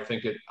 I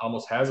think it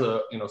almost has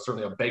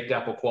certainly a baked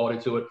apple quality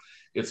to it.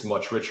 It's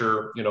much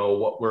richer,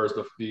 whereas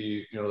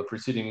the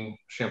preceding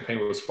champagne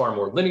was far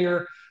more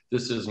linear.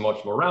 This is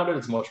much more rounded.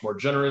 It's much more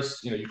generous.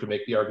 You could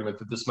make the argument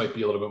that this might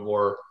be a little bit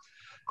more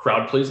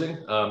crowd pleasing.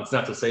 It's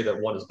not to say that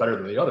one is better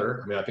than the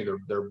other. I mean, I think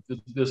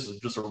this is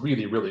just a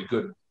really, really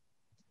good,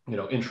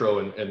 intro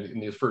and in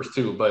these first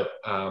two. But,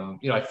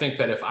 I think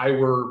that if I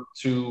were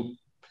to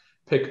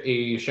pick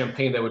a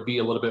champagne that would be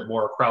a little bit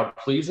more crowd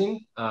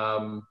pleasing,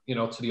 to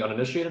the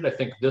uninitiated, I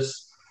think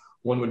this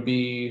one would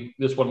be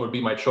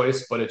my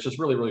choice. But it's just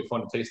really, really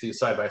fun to taste these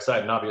side by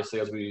side. And obviously,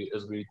 as we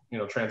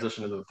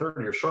transition into the third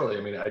year shortly,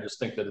 I mean, I just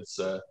think that it's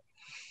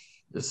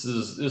this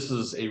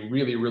is a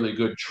really, really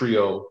good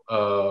trio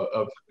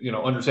of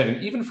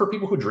understanding, even for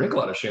people who drink a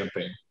lot of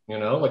champagne,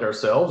 like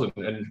ourselves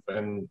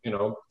and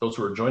those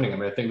who are joining. I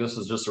mean, I think this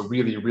is just a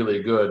really,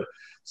 really good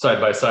side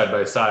by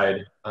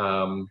side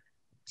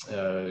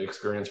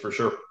experience for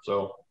sure.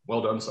 So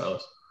well done,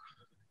 Silas.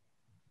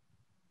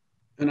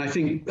 And I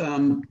think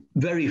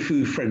very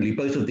food friendly,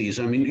 both of these.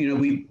 I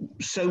mean,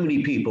 so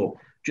many people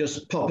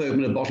just pop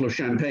open a bottle of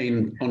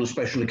champagne on a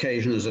special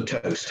occasion as a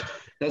toast.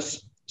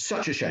 That's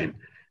such a shame,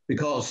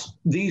 because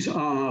these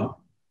are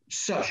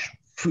such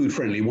food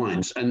friendly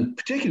wines, and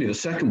particularly the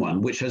second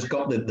one, which has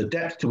got the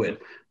depth to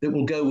it that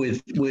will go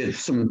with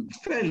some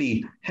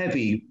fairly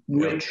heavy,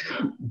 rich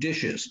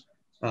dishes.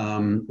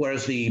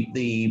 Whereas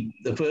the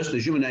first, the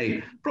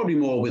Jumenet, probably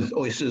more with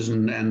oysters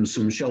and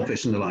some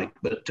shellfish and the like,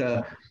 but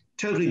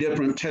totally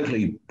different,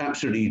 totally,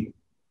 absolutely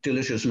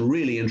delicious, and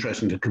really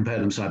interesting to compare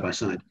them side by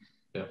side.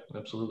 Yeah,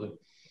 absolutely.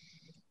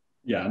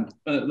 Yeah,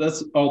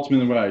 that's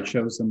ultimately why I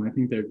chose them. I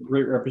think they're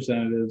great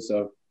representatives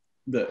of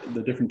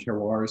the different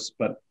terroirs,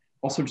 but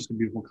also just a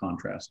beautiful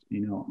contrast,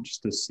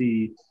 just to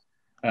see,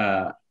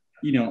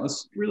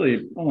 it's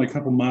really only a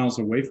couple miles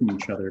away from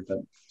each other, but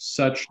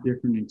such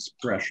different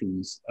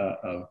expressions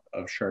of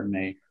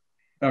Chardonnay,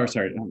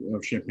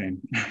 of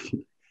Champagne.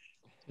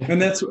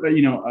 And that's,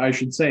 I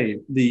should say,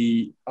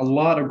 a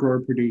lot of grower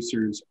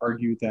producers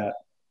argue that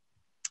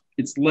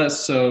it's less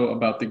so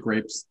about the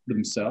grapes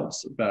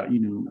themselves, about,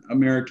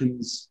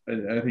 Americans,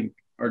 I think,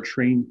 are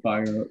trained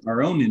by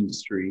our own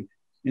industry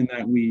in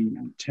that we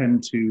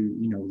tend to,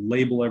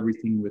 label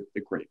everything with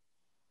the grape.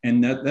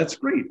 And that's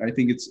great. I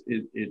think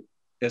it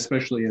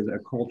especially as a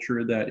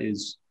culture that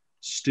is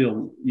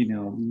still,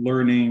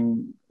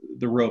 learning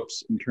the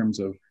ropes in terms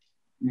of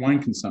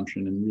wine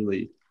consumption and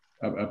really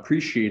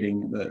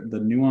appreciating the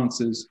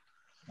nuances.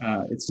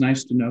 It's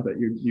nice to know that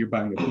you're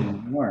buying a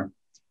Pinot Noir.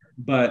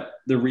 But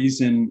the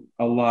reason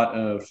a lot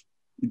of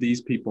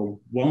these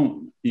people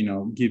won't,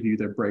 give you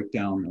their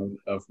breakdown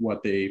of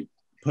what they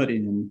put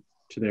in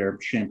to their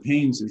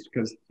champagnes is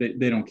because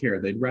they don't care.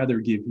 They'd rather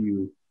give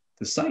you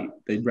the site.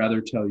 They'd rather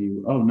tell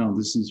you, oh no,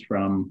 this is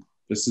from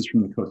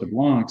the Côte de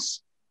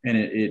Blancs, and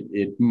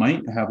it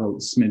might have a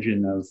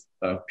smidgen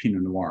of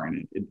Pinot Noir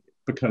in it,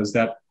 because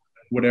that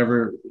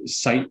whatever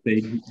site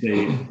they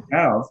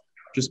have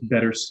just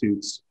better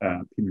suits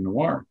Pinot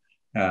Noir.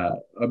 A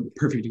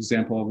perfect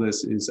example of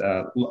this is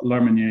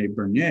L'Armenier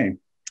Bernier,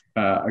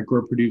 a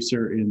grower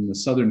producer in the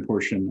southern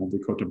portion of the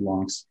Côte de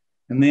Blancs.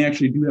 And they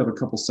actually do have a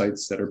couple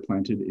sites that are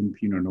planted in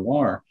Pinot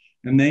Noir.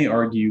 And they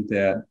argue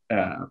that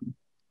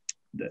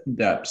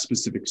that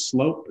specific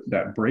slope,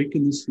 that break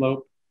in the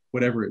slope,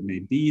 whatever it may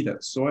be,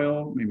 that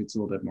soil, maybe it's a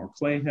little bit more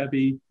clay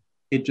heavy,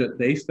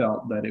 they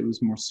felt that it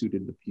was more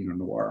suited to Pinot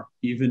Noir,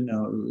 even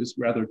though it was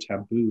rather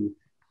taboo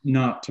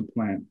not to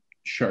plant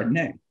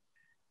Chardonnay.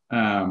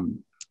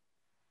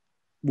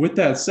 With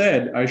that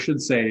said, I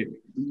should say,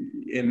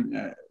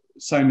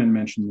 Simon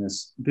mentioned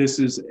this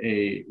is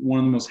one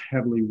of the most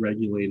heavily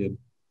regulated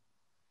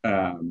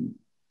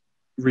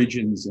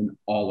regions in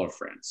all of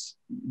France.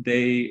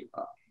 They,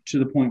 to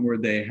the point where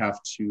they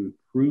have to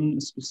prune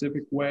a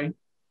specific way.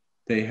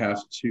 They have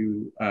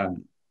to,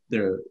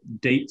 their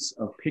dates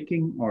of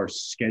picking are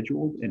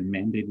scheduled and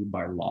mandated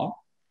by law.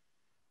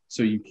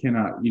 So you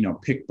cannot,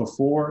 pick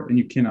before and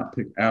you cannot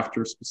pick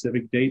after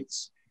specific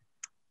dates.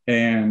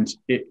 And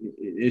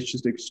it's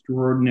just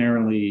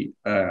extraordinarily,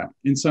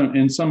 in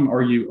some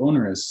argue,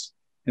 onerous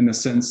in the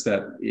sense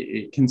that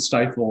it can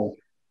stifle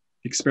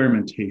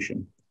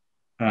experimentation.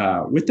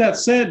 With that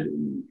said,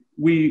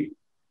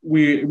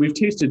 we've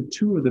tasted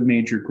two of the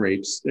major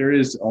grapes. There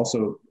is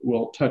also,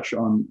 we'll touch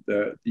on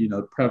the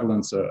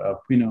prevalence of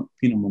Pinot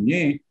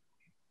Meunier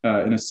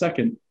in a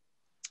second.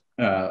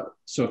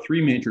 So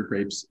 3 major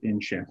grapes in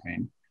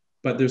Champagne,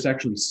 but there's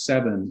actually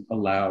 7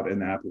 allowed in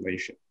the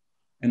appellation.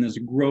 And there's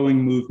a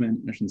growing movement,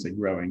 I shouldn't say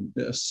growing,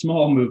 a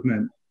small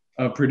movement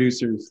of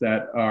producers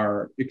that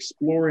are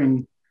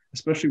exploring,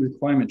 especially with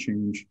climate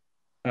change,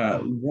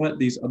 what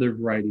these other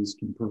varieties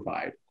can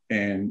provide.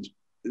 And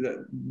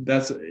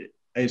that's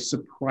a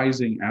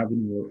surprising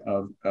avenue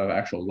of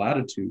actual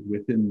latitude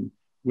within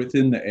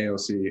the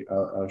AOC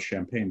of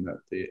Champagne,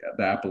 the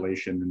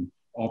appellation and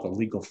all the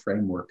legal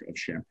framework of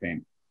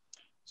Champagne.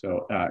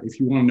 So if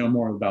you want to know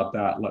more about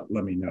that,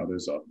 let me know.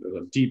 There's a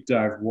deep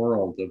dive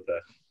world of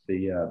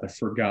the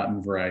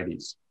forgotten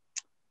varieties.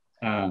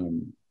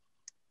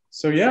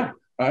 So yeah,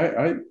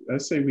 I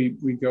say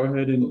we go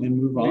ahead and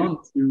move on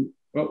to.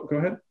 Oh, go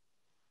ahead.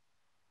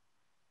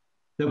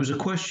 There was a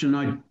question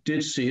I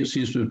did see. It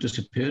seems to have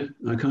disappeared.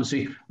 I can't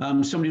see.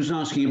 Somebody was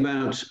asking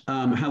about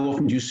how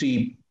often do you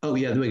see. Oh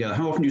yeah, there we go.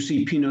 How often do you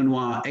see Pinot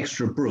Noir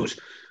Extra Brut?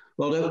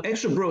 Well, the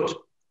Extra Brut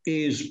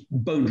is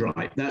bone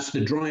dry. That's the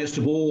driest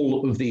of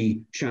all of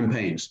the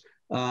champagnes.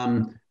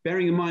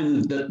 Bearing in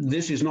mind that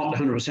this is not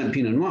 100%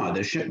 Pinot Noir,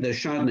 there's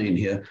Chardonnay in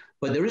here,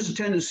 but there is a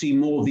tendency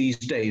more these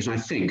days, I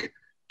think,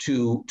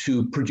 to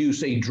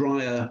produce a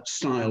drier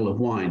style of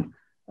wine,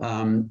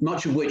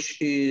 much of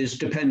which is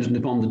dependent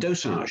upon the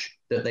dosage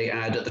that they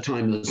add at the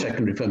time of the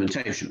secondary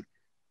fermentation.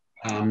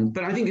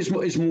 But I think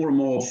it's more and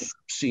more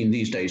seen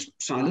these days.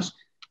 Silas?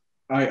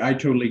 I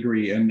totally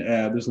agree. And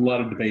there's a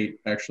lot of debate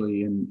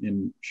actually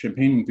in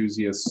Champagne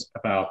enthusiasts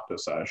about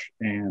dosage.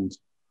 And,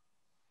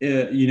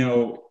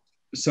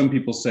 some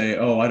people say,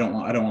 oh, I don't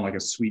want like a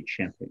sweet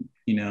champagne.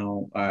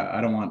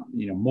 I don't want,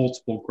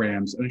 multiple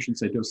grams. And I shouldn't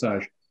say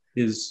dosage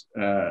is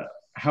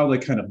how they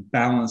kind of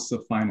balance the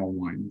final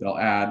wine. They'll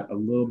add a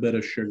little bit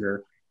of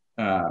sugar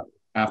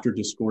after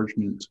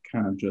disgorgement to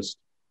kind of just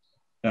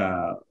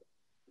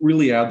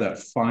really add that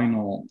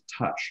final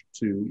touch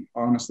to,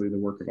 honestly, the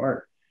work of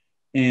art.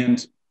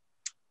 And,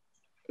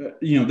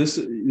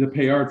 the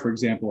Peyard, for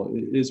example,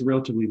 is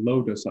relatively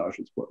low dosage.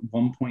 It's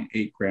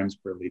 1.8 grams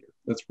per liter.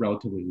 That's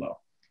relatively low.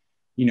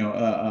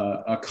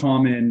 A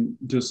common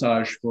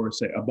dosage for,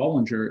 say, a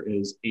Bollinger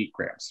is 8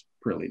 grams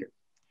per liter.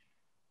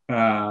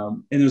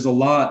 And there's a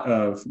lot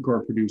of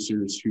grower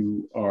producers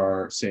who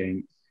are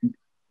saying,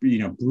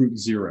 Brut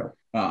zero.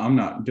 I'm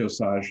not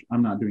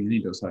doing any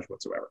dosage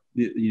whatsoever.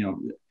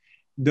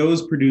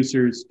 Those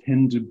producers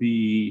tend to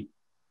be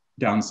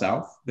down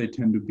south. They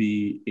tend to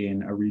be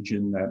in a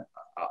region that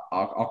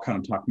I'll kind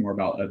of talk more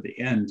about at the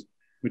end,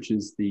 which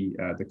is the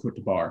Côte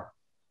d'Ivoire.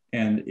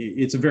 And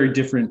it's a very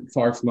different,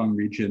 far-flung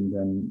region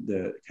than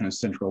the kind of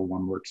central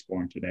one we're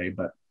exploring today.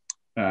 But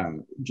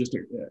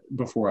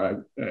before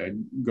I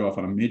go off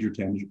on a major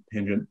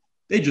tangent,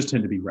 they just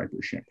tend to be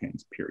riper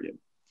champagnes, period.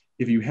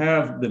 If you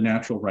have the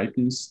natural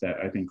ripeness that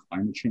I think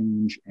climate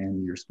change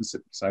and your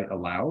specific site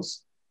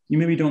allows, you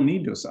maybe don't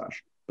need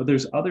dosage. But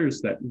there's others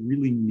that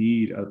really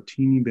need a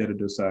teeny bit of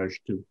dosage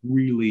to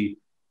really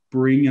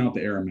bring out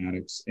the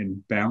aromatics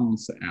and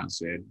balance the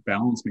acid,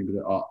 balance maybe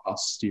the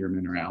austere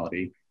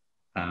minerality.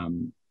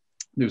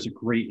 There's a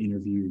great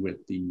interview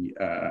with the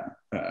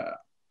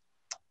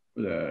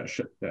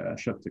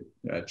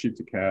Chief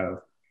de Cave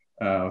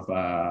of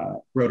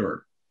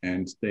Roederer,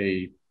 and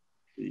they,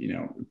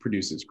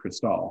 produces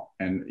Cristal,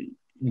 and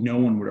no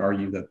one would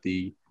argue that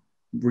the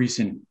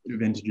recent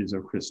vintages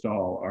of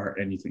Cristal are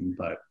anything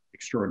but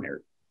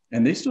extraordinary,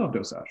 and they still have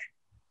dosage,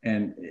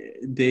 and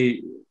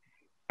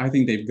I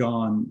think they've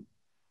gone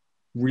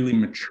really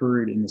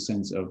matured in the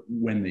sense of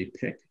when they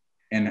pick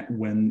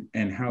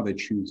and how they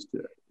choose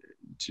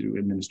to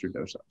administer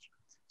dosage.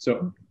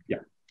 So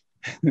yeah.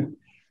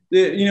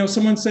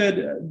 Someone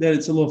said that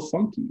it's a little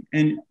funky,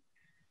 and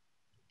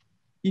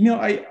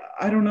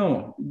I don't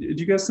know. Do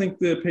you guys think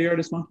the Peyard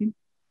is funky?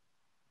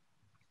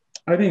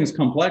 I think it's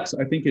complex.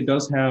 I think it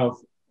does have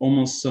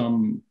almost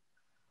some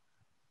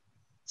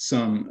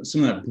of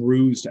that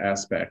bruised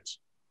aspect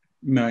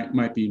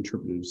might be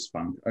interpreted as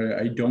funk.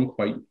 I don't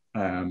quite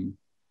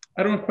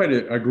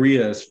agree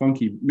as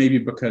funky. Maybe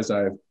because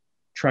I've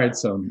tried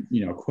some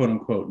quote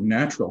unquote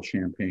natural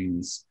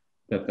champagnes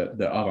that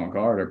the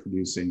avant-garde are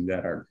producing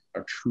that are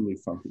truly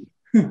funky,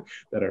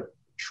 that are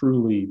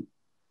truly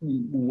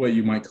what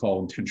you might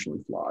call intentionally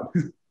flawed.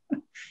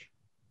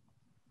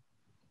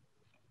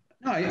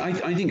 No,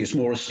 I think it's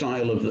more a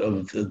style of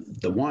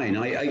the wine.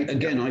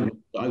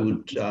 I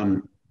would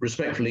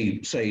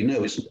respectfully say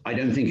no. I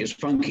don't think it's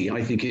funky.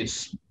 I think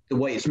it's the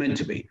way it's meant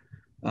to be,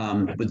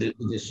 with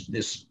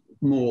this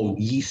more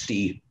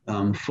yeasty,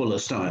 fuller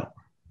style.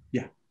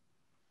 Yeah.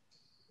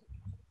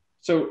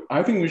 So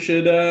I think we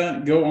should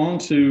go on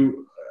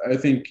to, I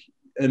think,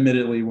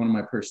 admittedly, one of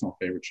my personal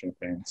favorite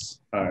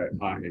champagnes. I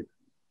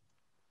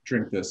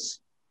drink this.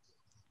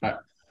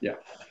 Yeah.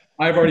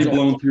 I've already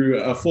blown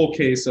through a full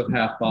case of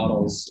half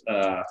bottles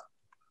in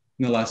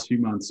the last few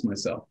months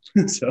myself.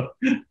 So,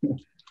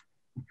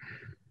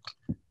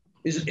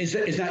 is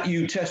that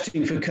you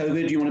testing for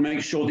COVID? Do you want to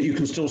make sure that you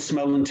can still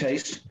smell and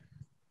taste?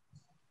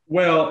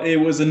 Well, it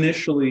was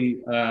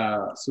initially,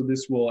 so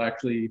this will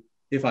actually,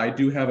 if I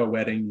do have a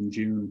wedding in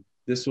June,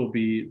 this will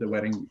be the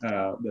wedding,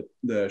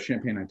 the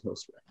champagne I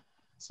toast with.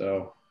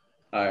 So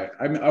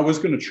I was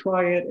going to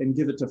try it and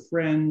give it to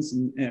friends,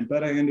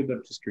 but I ended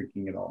up just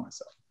drinking it all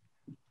myself.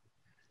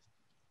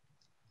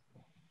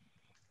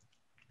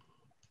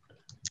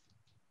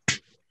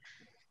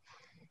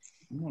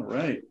 All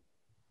right.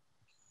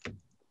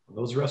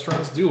 Those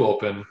restaurants do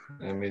open.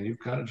 I mean, you've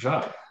got a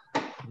job.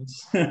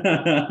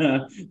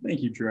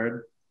 Thank you,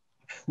 Gerard.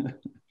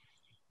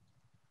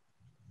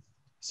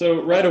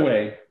 So right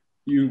away,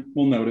 you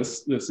will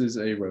notice this is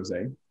a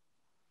rosé.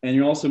 And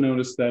you also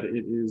notice that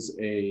it is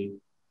a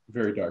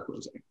very dark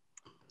rosé.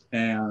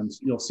 And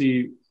you'll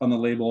see on the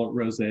label,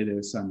 Rosé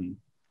de Samy.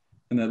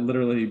 And that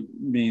literally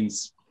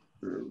means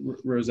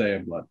rosé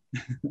of blood.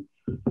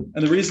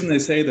 And the reason they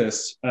say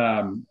this,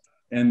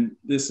 and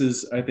this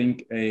is, I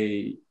think,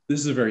 this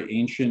is a very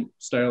ancient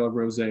style of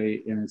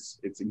rosé, and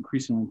it's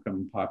increasingly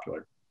becoming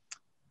popular.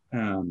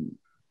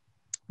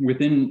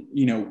 Within,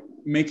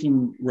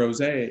 making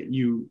rosé,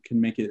 you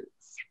can make it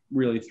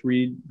really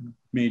three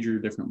major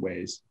different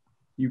ways.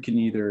 You can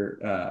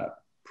either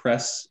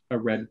press a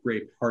red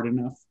grape hard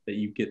enough that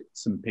you get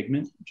some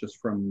pigment just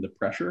from the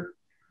pressure,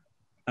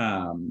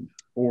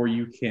 or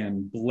you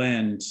can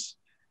blend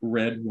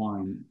red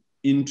wine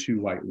into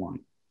white wine.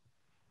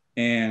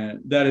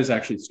 And that is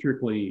actually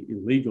strictly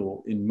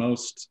illegal in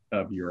most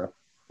of Europe,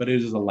 but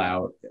it is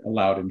allowed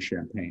in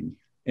Champagne.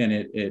 And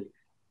it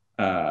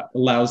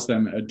allows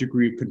them a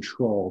degree of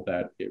control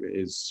that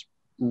is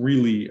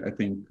really, I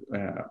think,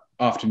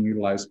 often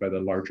utilized by the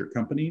larger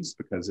companies,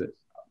 because it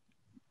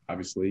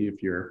obviously,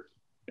 if you're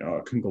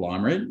a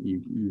conglomerate,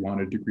 you want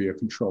a degree of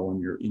control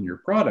in your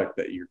product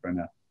that you're going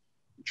to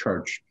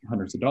charge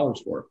hundreds of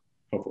dollars for,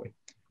 hopefully.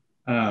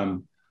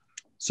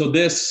 So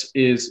this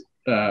is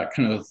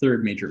kind of the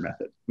third major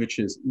method, which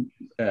is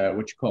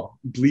what you call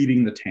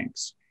bleeding the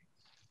tanks.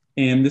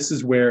 And this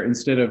is where,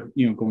 instead of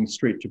going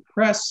straight to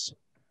press,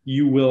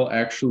 you will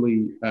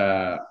actually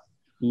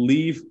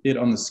leave it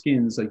on the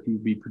skins like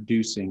you'd be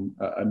producing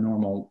a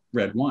normal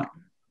red wine.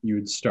 You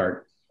would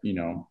start,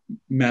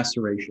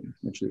 maceration,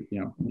 which is,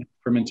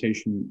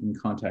 fermentation in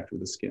contact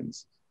with the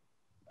skins.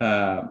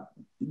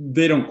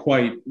 They don't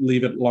quite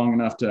leave it long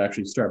enough to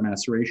actually start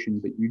maceration,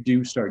 but you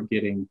do start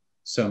getting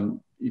some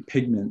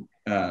pigment,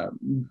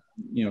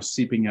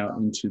 seeping out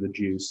into the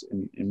juice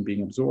and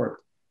being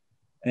absorbed.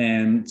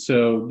 And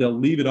so they'll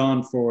leave it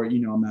on for, a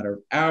matter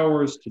of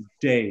hours to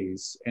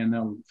days, and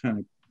they'll kind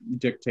of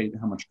dictate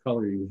how much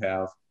color you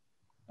have.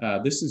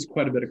 This is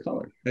quite a bit of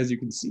color, as you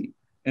can see.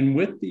 And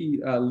with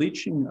the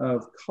leaching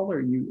of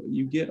color,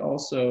 you get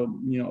also,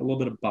 a little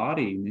bit of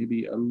body,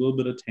 maybe a little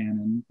bit of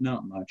tannin,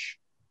 not much,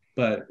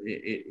 but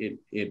it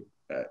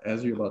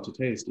as you're about to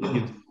taste, it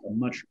gives a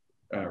much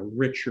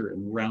richer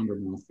and rounder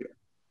mouthfeel.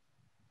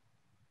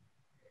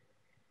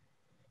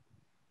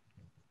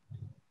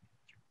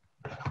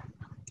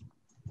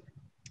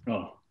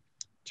 Oh,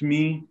 to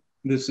me,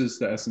 this is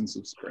the essence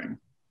of spring.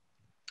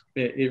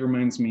 It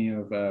reminds me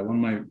of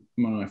one of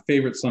my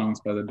favorite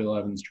songs by the Bill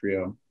Evans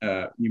Trio,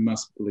 "You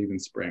Must Believe in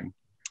Spring."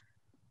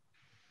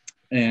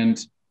 And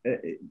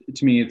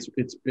to me,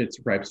 it's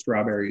ripe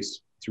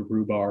strawberries, it's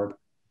rhubarb.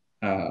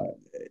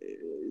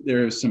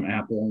 There's some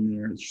apple in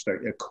there. It's just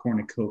like a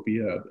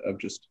cornucopia of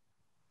just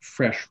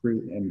fresh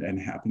fruit and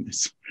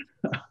happiness.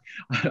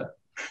 I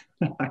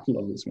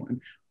love this wine.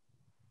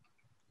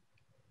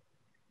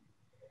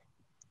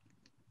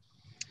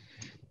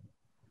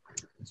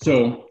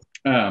 So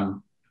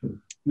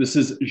this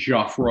is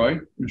Geoffroy,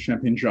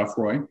 Champagne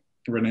Geoffroy,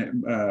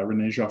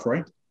 René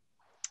Geoffroy.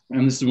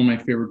 And this is one of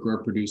my favorite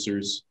grower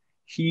producers.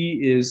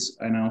 He is,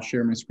 and I'll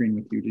share my screen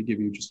with you to give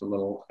you just a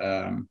little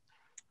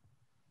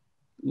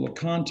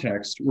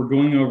context. We're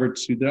going over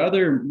to the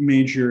other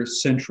major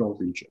central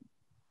region.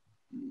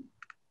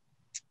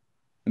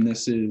 And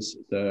this is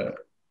the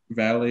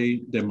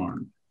Vallée de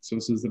Marne. So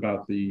this is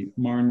about the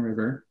Marne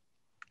River.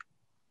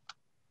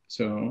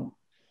 So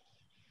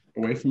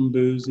away from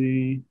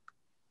Bouzy,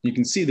 you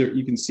can see the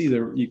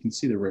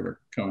river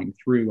going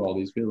through all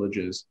these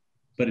villages,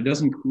 but it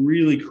doesn't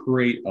really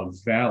create a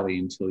valley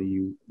until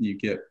you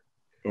get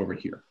over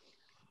here.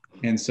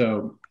 And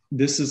so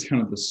this is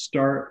kind of the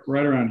start.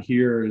 Right around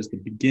here is the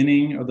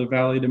beginning of the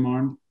Vallée de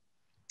Marne.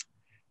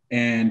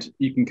 And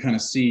you can kind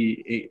of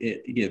see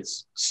it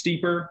gets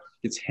steeper,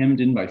 gets hemmed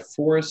in by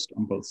forest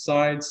on both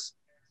sides,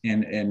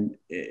 and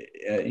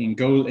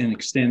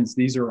extends.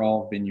 These are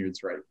all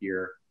vineyards right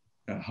here,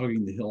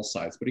 hugging the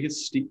hillsides, but it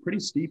gets pretty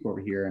steep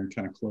over here and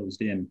kind of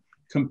closed in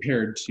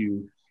compared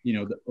to,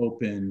 the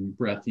open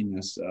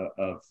breathiness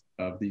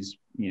of these,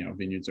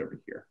 vineyards over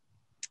here.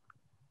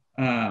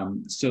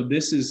 So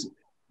this is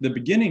the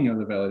beginning of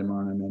the Vallée de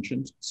Marne I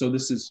mentioned. So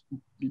this is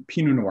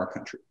Pinot Noir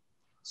country.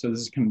 So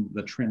this is kind of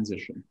the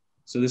transition.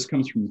 So this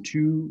comes from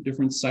two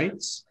different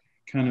sites.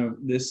 Kind of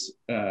this,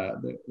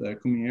 the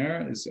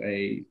Cumière is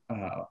a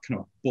kind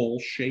of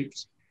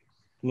bowl-shaped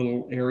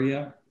little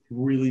area,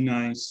 really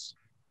nice,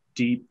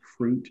 deep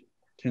fruit,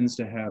 tends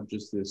to have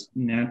just this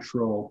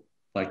natural,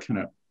 like kind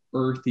of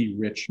earthy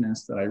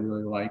richness that I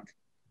really like.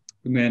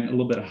 And then a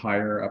little bit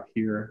higher up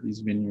here,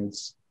 these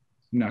vineyards,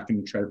 I'm not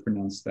going to try to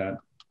pronounce that.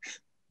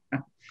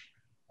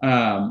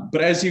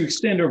 But as you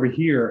extend over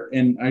here,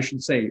 and I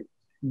should say,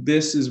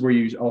 this is where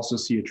you also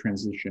see a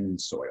transition in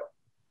soil.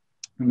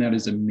 And that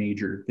is a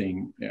major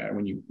thing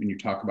when you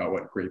talk about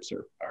what grapes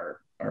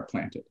are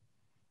planted.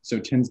 So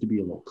it tends to be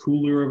a little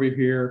cooler over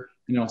here,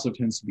 and it also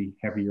tends to be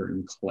heavier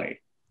in clay.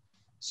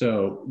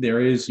 So there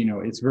is,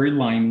 it's very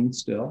limey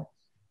still,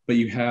 but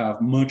you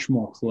have much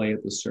more clay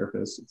at the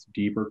surface. It's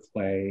deeper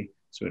clay,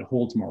 so it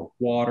holds more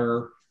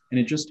water, and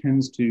it just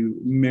tends to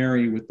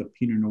marry with the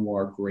Pinot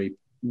Noir grape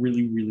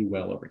really, really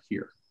well over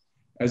here.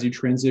 As you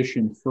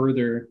transition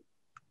further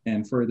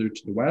and further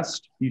to the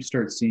west, you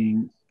start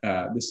seeing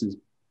this is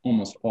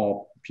almost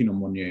all Pinot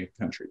Meunier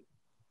country,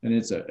 and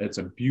it's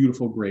a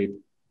beautiful grape.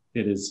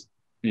 It is,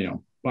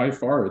 by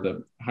far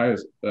the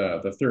highest,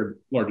 the third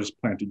largest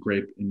planted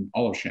grape in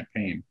all of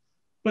Champagne,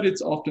 but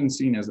it's often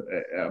seen as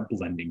a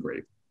blending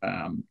grape.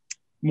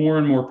 More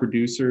and more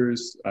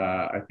producers,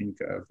 I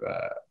think of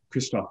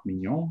Christophe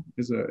Mignon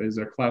is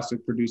a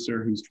classic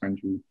producer who's trying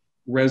to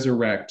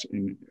resurrect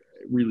and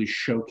really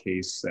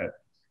showcase that,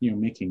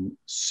 making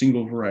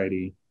single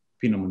variety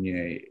Pinot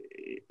Meunier,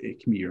 it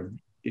can be an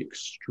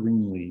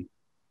extremely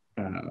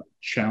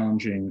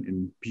challenging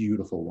and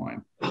beautiful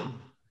wine.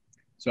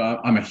 So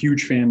I'm a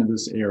huge fan of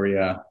this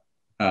area.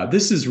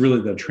 This is really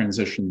the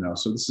transition though.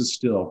 So this is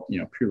still,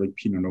 purely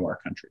Pinot Noir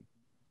country.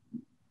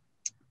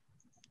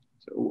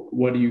 So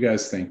what do you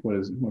guys think?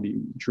 What do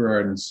you,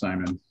 Gerard and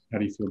Simon, how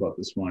do you feel about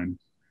this wine?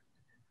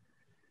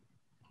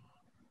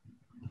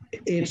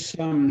 It's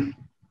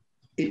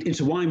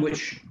a wine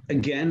which,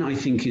 again, I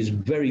think is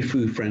very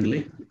food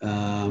friendly.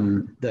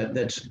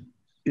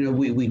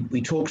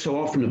 We talk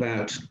so often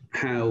about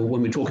how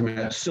when we're talking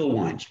about still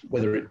wines,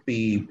 whether it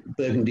be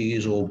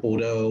Burgundies or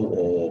Bordeaux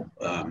or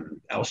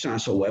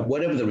Alsace or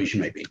whatever the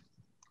region may be,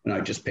 and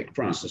I just picked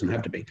France, doesn't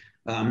have to be,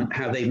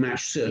 how they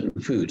match certain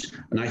foods.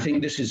 And I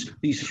think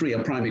these three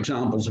are prime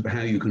examples of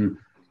how you can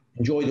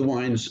enjoy the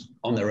wines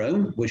on their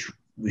own, which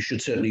we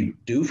should certainly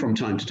do from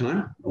time to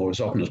time, or as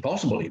often as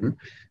possible even,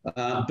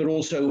 but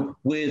also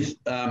with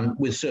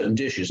certain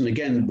dishes. And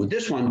again, with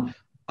this one,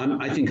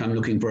 I think I'm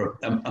looking for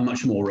a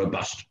much more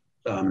robust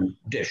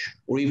dish,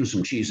 or even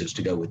some cheeses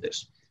to go with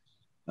this.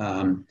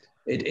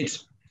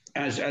 It's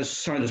as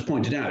Silas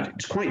pointed out,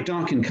 it's quite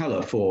dark in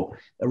color for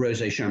a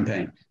rosé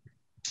champagne.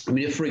 I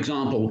mean, if, for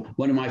example,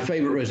 one of my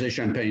favorite rosé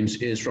champagnes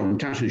is from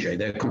Taittinger,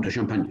 they're Comte de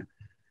Champagne,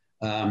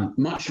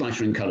 much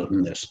lighter in color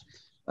than this.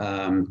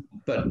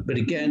 But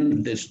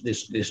again, this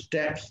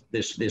depth,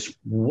 this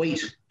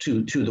weight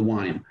to the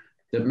wine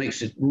that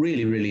makes it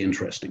really, really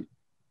interesting.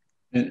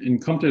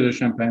 And Comte de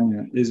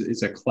Champagne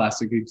is a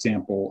classic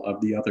example of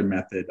the other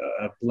method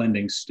of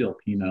blending still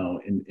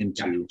Pinot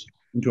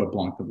into a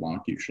Blanc de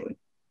Blanc usually.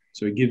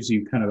 So it gives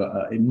you kind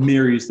of it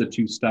marries the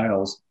two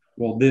styles.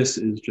 Well, this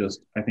is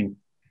just, I think,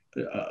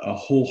 a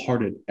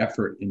wholehearted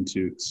effort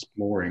into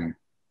exploring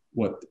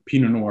what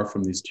Pinot Noir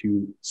from these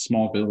two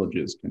small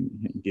villages can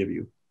give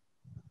you.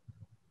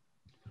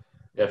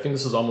 Yeah, I think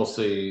this is almost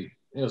a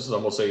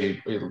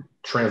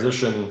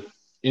transition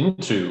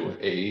into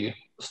a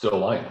still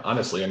wine.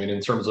 Honestly, I mean, in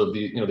terms of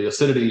the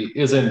acidity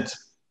isn't,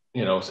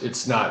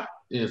 it's not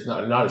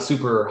a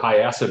super high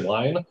acid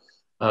wine,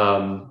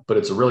 but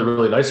it's a really,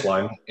 really nice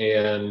wine.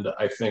 And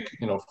I think,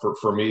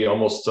 for me,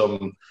 almost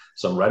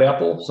some red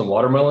apple, some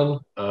watermelon.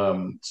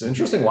 It's an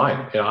interesting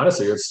wine. And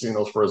honestly, it's,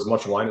 for as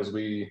much wine as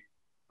we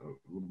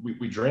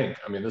drink.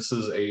 I mean, this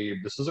is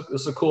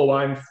a cool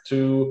wine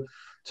to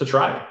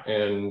try.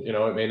 And,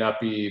 it may not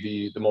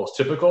be the most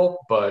typical,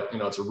 but,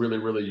 it's a really,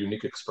 really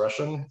unique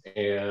expression.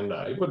 And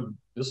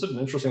this is an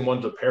interesting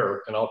one to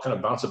pair. And I'll kind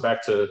of bounce it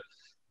back to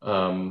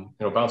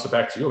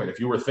you. I mean, if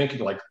you were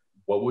thinking like,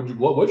 what would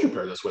you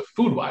pair this with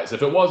food wise?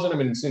 If it wasn't, I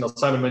mean,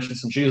 Simon mentioned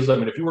some cheeses. I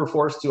mean, if you were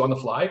forced to on the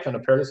fly kind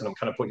of pair this, and I'm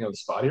kind of putting you on the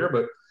spot here,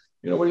 but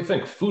what do you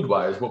think food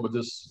wise? What would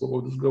this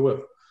go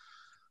with?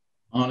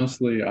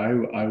 Honestly, I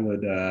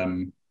would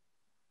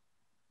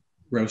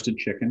roasted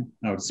chicken.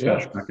 I would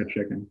spatchcock a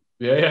chicken.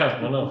 Yeah.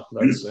 No.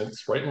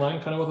 It's right in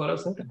line kind of with what I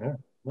was thinking. Yeah.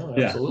 No,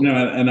 absolutely.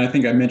 Yeah. No, and I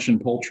think I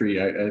mentioned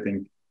poultry. I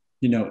think,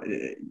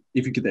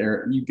 if you get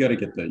you got to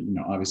get the,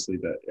 obviously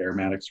the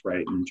aromatics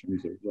right in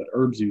terms of what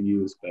herbs you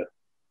use. But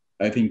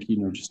I think,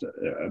 just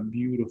a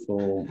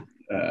beautiful,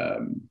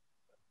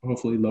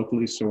 hopefully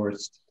locally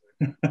sourced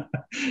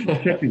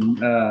chicken.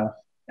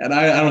 And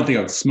I don't think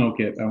I would smoke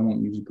it. I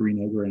won't use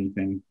green egg or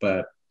anything.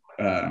 But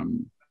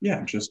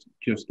just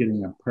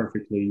getting a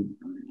perfectly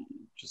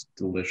just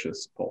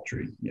delicious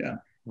poultry. Yeah.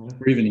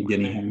 Or even a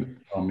guinea hen.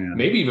 Oh man.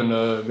 Maybe even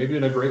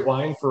a great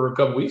wine for a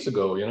couple weeks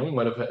ago.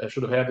 We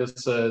should have had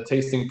this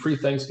tasting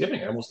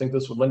pre-Thanksgiving. I almost think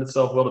this would lend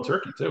itself well to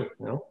turkey too.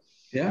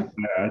 Yeah,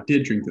 I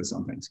did drink this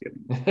on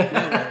Thanksgiving.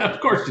 Of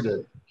course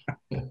you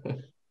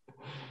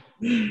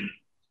did.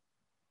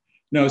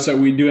 No, so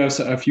we do have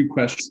a few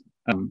questions.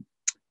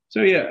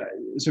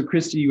 So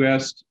Christy, you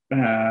asked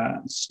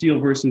steel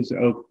versus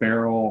oak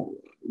barrel.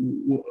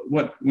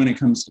 What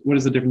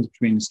is the difference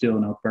between steel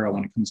and oak barrel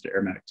when it comes to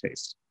aromatic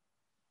taste?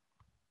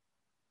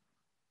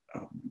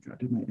 Oh my God,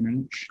 did my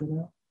internet shut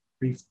out?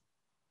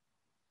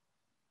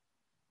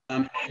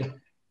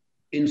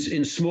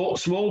 in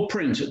small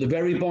print at the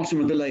very bottom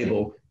of the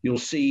label, you'll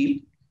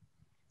see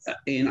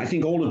in, I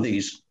think, all of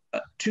these,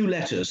 two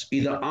letters,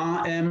 either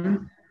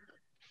RM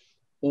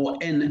or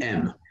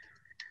NM.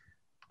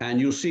 And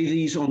you'll see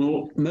these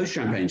on most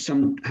champagnes.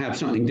 Some have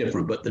something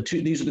different, but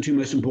these are the two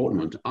most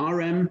important ones.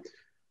 RM,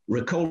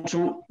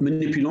 récoltant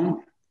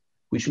manipulant,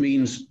 which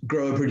means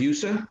grower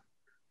producer,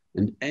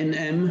 and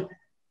NM,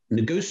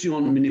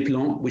 négociant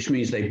manipulant, which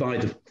means they buy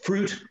the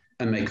fruit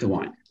and make the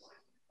wine.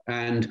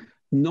 And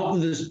not that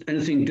there's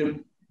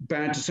anything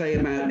bad to say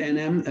about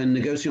NM and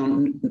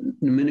négociant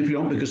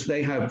manipulant, because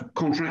they have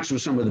contracts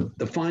with some of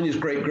the finest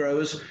grape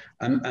growers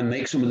and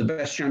make some of the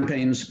best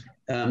champagnes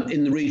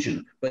in the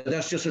region. But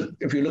that's just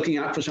if you're looking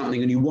out for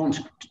something and you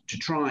want to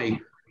try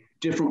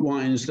different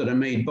wines that are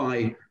made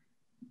by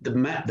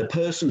the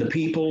person, the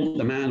people,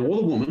 the man or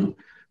the woman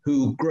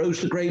who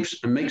grows the grapes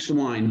and makes the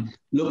wine,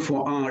 look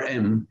for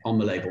RM on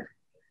the label.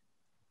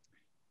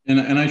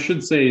 And I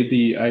should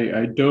say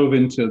I dove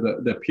into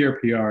the Pierre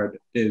Pillard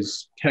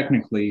is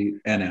technically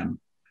NM.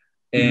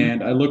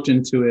 And I looked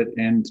into it,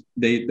 and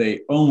they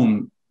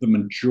own the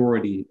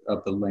majority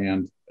of the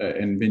land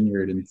and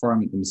vineyard and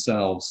farm it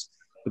themselves.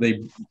 But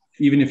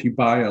even if you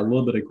buy a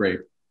little bit of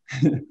grape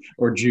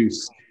or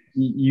juice,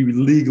 you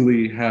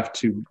legally have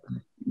to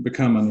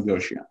become a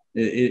négociant.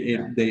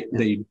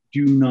 They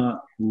do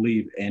not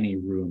leave any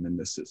room in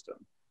the system.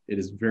 It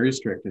is very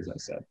strict, as I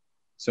said.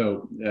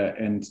 So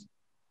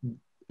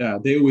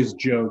they always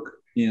joke,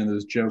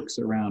 those jokes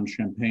around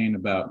Champagne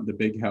about the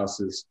big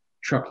houses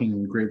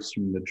trucking grapes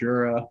from the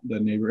Jura, the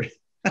neighbor,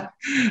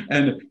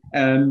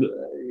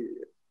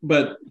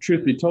 but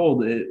truth be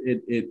told,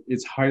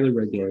 it's highly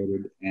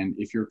regulated, and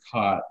if you're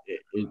caught,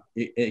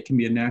 it can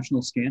be a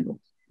national scandal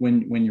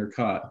when you're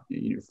caught,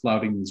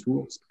 flouting these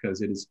rules,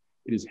 because it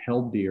is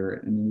held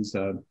dear and is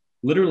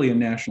literally a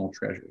national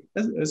treasure,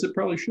 as it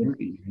probably should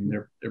be. And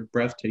they're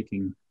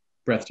breathtaking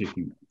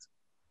things.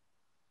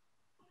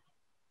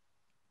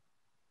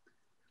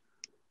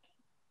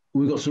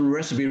 We've got some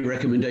recipe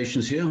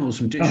recommendations here, or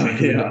some dish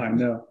recommendations. Yeah, I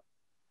know.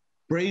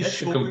 Braised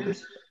shortbread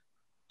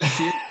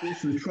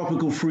with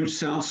tropical fruit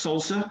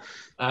salsa.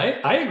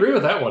 I agree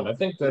with that one. I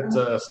think that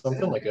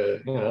something like a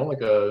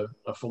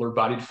fuller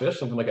bodied fish,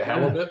 something like a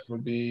halibut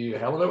would be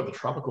halibut with a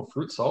tropical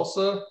fruit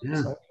salsa.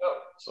 Yeah.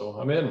 So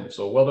I'm in.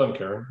 So well done,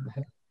 Karen.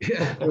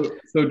 Yeah.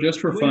 So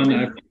just for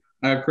fun,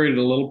 I've created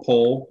a little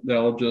poll that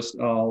at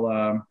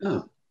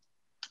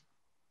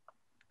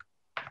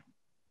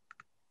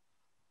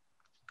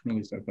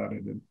least I thought I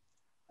did.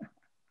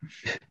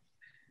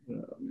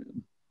 Oh,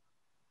 man.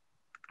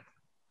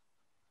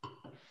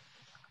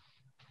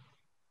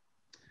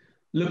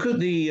 Look at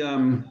the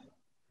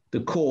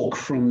cork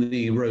from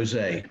the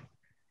rosé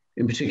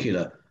in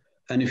particular.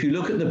 And if you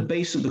look at the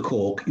base of the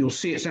cork, you'll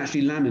see it's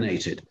actually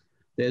laminated.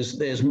 There's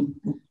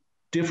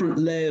different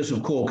layers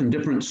of cork and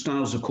different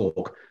styles of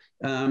cork.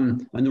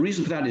 And the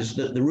reason for that is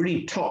that the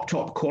really top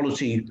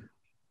quality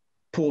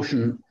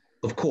portion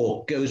of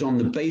cork goes on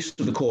the base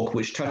of the cork,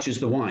 which touches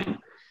the wine.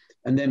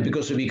 And then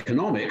because of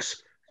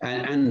economics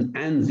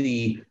and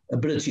the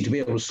ability to be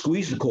able to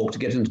squeeze the cork to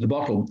get into the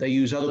bottle, they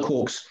use other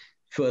corks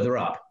further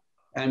up.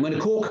 And when a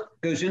cork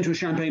goes into a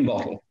champagne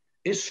bottle,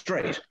 it's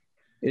straight.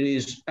 It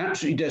is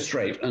absolutely dead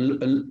straight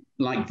and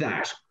like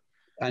that.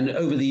 And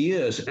over the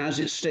years, as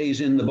it stays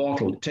in the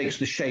bottle, it takes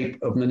the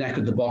shape of the neck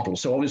of the bottle.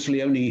 So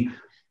obviously only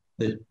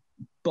the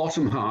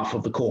bottom half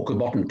of the cork, the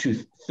bottom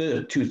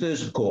two-thirds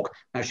of the cork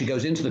actually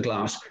goes into the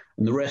glass,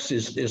 and the rest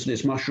is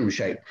this mushroom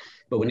shape.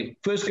 But when it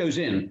first goes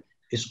in,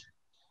 it's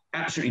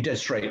absolutely dead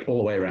straight all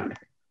the way around.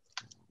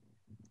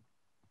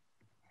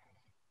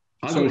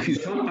 I've got a few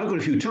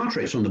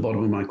tartrates on the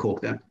bottom of my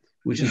cork there,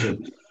 which is a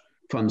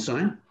fun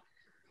sign.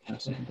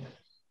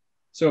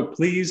 So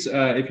please,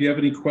 if you have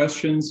any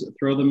questions,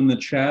 throw them in the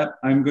chat.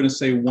 I'm going to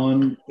say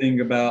one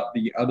thing about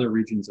the other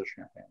regions of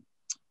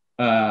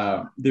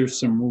Champagne. There's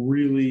some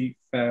really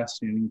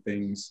fascinating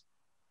things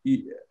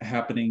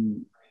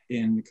happening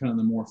in kind of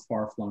the more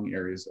far-flung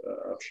areas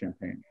of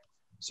Champagne.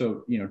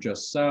 So,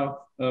 just south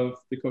of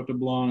the Côte de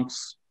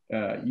Blancs,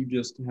 you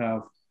just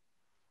have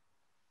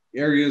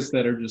areas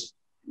that are just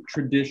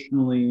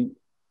traditionally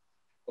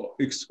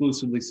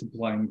exclusively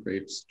supplying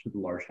grapes to the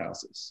large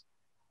houses.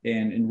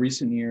 And in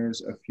recent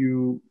years, a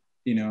few,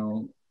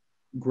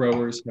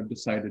 growers have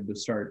decided to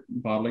start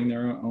bottling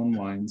their own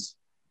wines,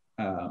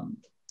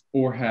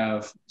 or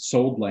have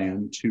sold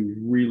land to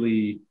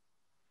really,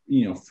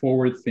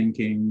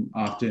 forward-thinking,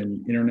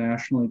 often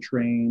internationally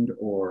trained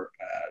or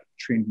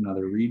trained in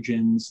other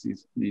regions.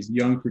 These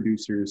young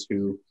producers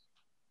who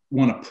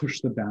want to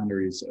push the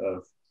boundaries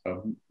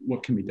of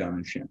what can be done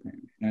in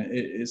Champagne.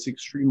 It's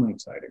extremely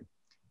exciting.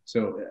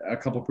 So a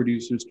couple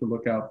producers to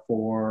look out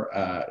for,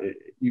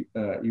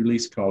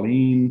 Ulysse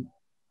Colline.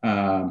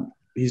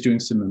 He's doing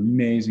some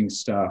amazing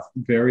stuff,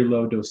 very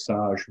low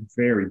dosage,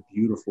 very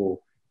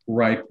beautiful,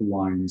 ripe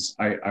wines.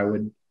 I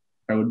would,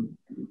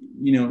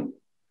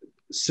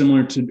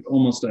 similar to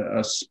almost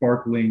a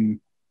sparkling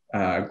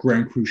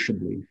Grand Cru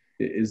Chablis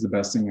is the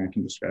best thing I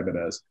can describe it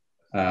as.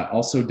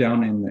 Also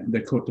down in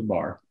the Côte de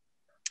Bar.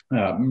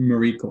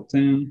 Marie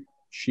Cotin.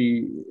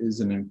 She is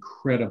an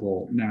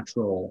incredible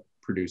natural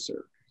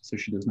producer. So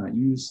she does not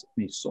use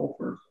any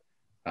sulfur,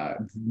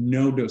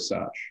 no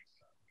dosage,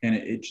 and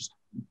it just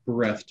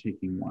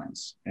breathtaking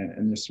wines.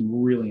 And there's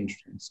some really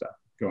interesting stuff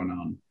going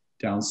on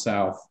down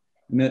south.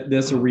 And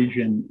that's a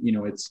region, you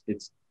know,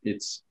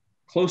 it's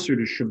closer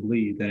to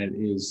Chablis than it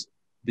is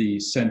the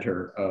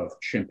center of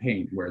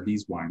Champagne, where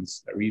these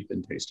wines that we've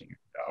been tasting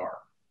are.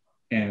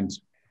 And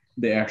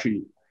they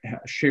actually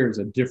shares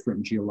a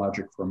different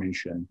geologic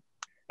formation.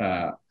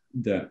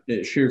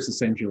 It shares the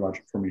same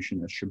geologic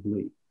formation as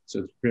Chablis. So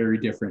it's very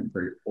different,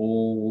 very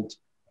old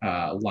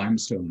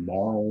limestone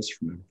marls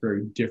from a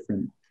very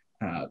different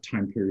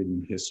time period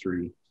in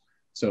history.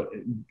 So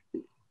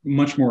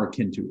much more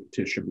akin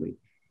to Chablis,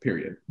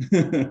 period.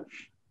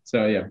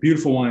 So yeah,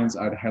 beautiful wines.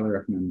 I'd highly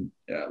recommend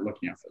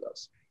looking out for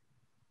those.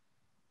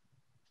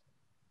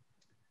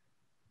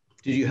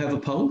 Did you have a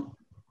poll?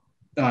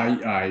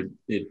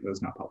 It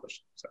was not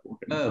published. So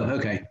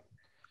okay.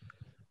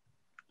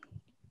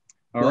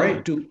 All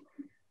right.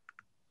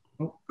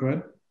 Oh, go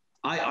ahead.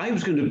 I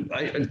was going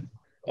to,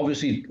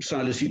 obviously,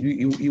 Silas,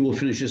 you will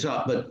finish this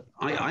up, but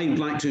I'd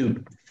like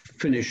to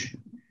finish,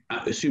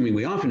 assuming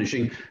we are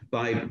finishing,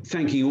 by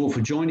thanking you all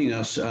for joining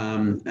us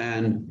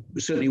and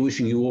certainly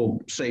wishing you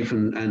all safe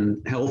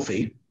and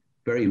healthy,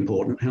 very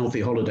important,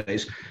 healthy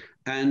holidays.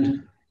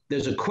 And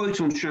there's a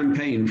quote on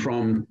Champagne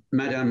from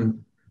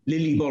Madame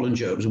Lily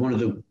Bollinger. It was one of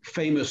the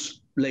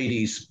famous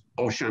ladies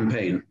of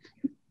Champagne,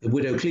 the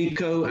widow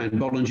Clicquot and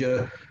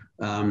Bollinger,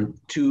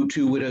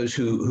 two widows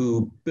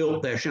who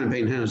built their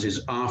Champagne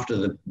houses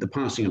after the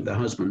passing of their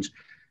husbands.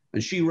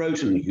 And she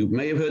wrote, and you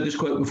may have heard this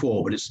quote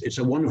before, but it's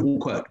a wonderful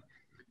quote.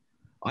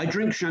 I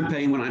drink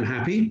Champagne when I'm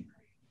happy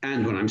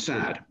and when I'm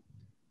sad.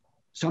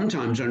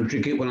 Sometimes I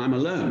drink it when I'm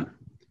alone.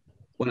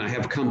 When I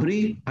have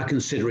company, I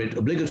consider it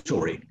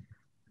obligatory.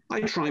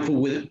 I trifle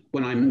with it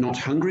when I'm not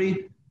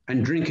hungry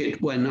and drink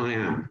it when I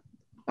am.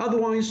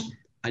 Otherwise,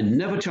 I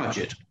never touch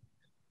it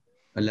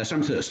unless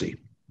I'm thirsty.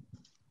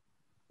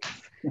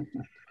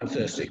 I'm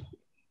thirsty.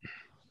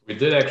 We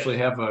did actually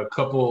have a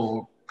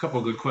couple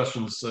good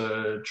questions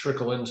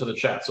trickle into the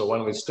chat, so why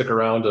don't we stick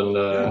around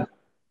and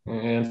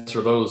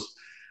answer those.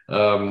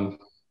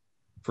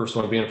 First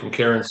one being from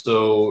Karen.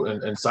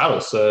 And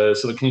Silas.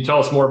 So can you tell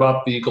us more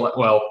about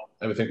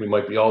I think we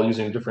might be all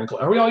using different.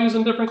 Are we all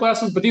using different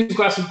glasses? But these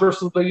glasses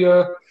versus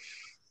the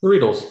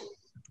Riedels.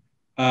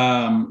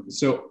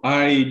 So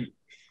I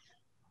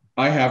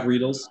have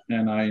Riedels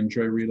and I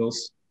enjoy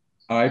Riedels.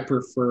 I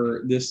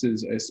prefer, this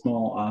is a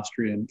small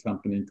Austrian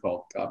company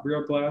called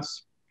Gabriel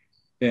Glass,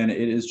 and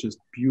it is just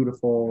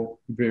beautiful,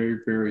 very,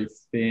 very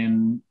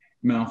thin,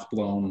 mouth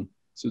blown.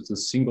 So it's a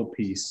single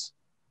piece.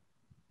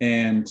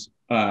 And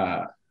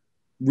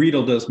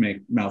Riedel does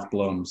make mouth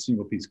blown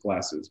single piece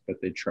glasses, but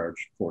they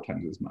charge 4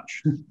 times as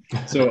much.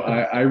 So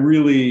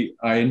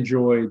I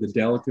enjoy the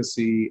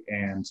delicacy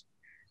and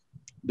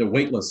the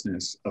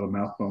weightlessness of a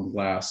mouth blown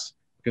glass,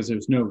 because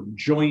there's no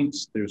joint,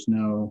 there's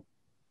no,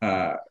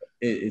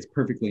 it's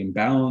perfectly in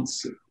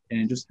balance,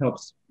 and it just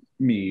helps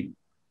me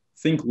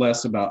think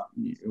less about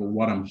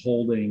what I'm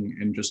holding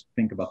and just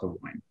think about the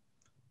wine.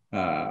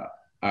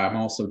 I'm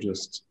also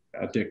just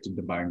addicted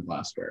to buying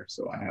glassware,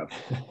 so I have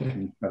an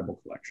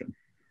incredible collection.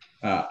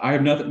 I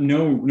have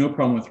no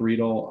problem with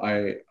Riedel.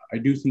 I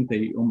do think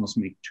they almost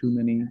make too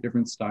many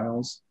different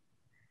styles.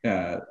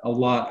 A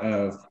lot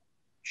of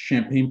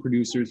Champagne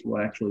producers will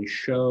actually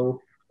show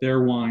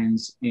their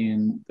wines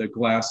in the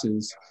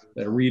glasses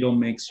that Riedel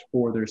makes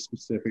for their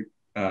specific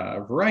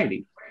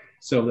variety.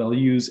 So they'll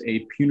use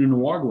a Pinot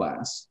Noir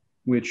glass,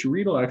 which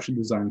Riedel actually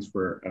designs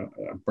for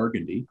a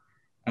Burgundy.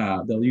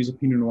 They'll use a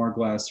Pinot Noir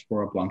glass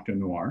for a Blanc de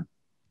Noir,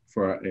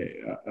 for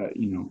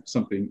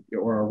something,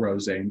 or a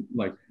rosé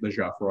like the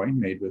Geoffroy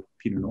made with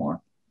Pinot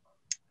Noir,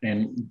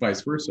 and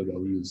vice versa.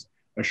 They'll use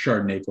a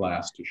Chardonnay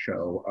glass to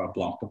show a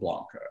Blanc de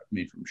Blanc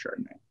made from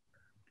Chardonnay.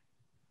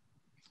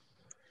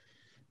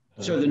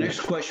 So the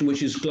next question,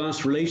 which is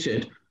glass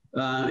related,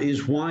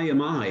 is why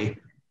am I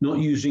not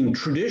using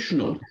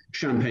traditional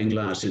Champagne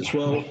glasses?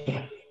 Well,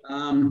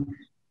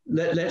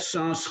 let's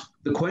ask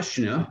the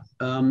questioner,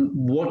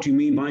 what do you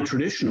mean by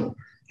traditional?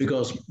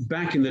 Because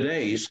back in the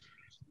days,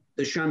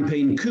 the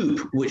Champagne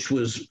Coupe, which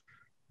was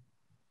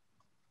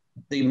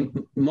the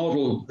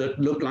model that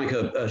looked like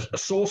a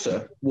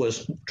saucer,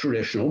 was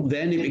traditional.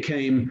 Then it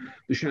became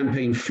the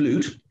Champagne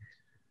Flute.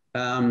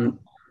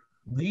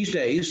 These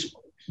days,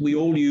 we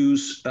all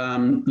use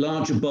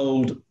larger,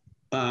 bold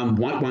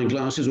white wine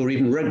glasses or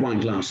even red wine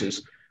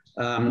glasses.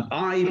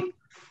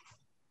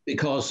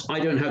 Because I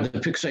don't have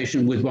the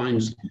fixation with wine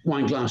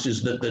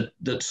glasses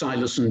that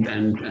Silas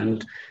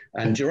and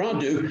Gerard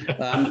do,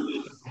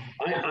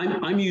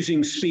 I'm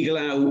using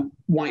Spiegelau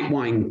white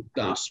wine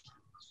glass.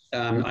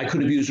 I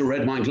could have used a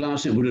red wine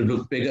glass; it would have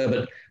looked bigger.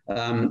 But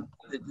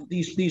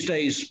these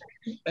days,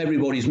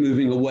 everybody's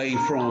moving away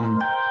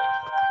from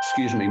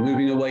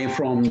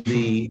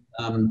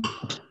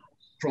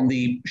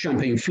the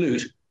Champagne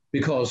Flute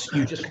because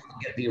you just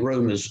can't get the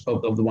aromas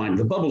of the wine.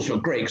 The bubbles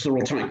look great because they're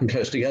all tight and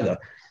close together.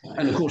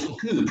 And of course, the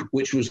coupe,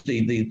 which was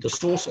the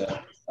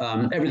saucer,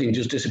 everything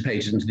just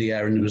dissipated into the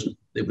air, and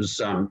it was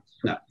no.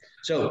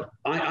 So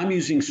I'm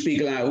using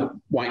Spiegelau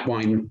white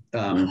wine.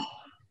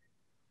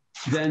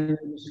 Then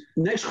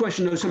next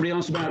question, though, somebody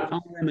asked about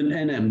RM and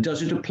NM.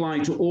 Does it apply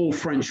to all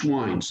French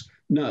wines?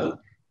 No,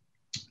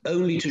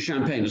 only to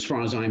Champagne, as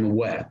far as I'm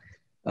aware.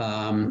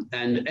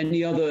 And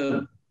any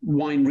other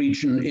wine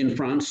region in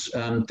France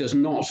does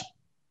not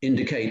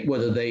indicate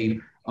whether they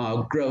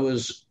are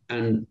growers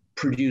and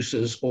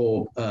producers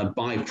or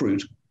buy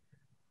fruit.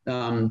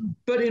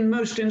 But in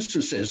most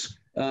instances,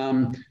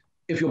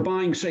 if you're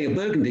buying, say, a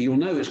Burgundy, you'll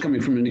know it's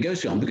coming from a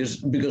Negociant because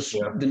the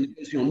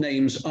Negociant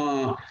names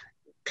are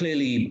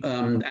clearly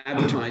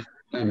advertised,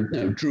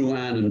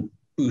 Drouhin and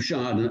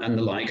Bouchard and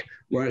the like,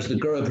 whereas the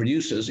grower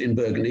producers in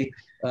Burgundy,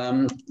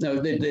 no,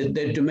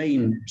 they're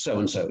domain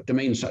so-and-so,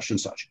 domain such and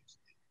such.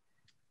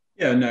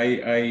 Yeah, no,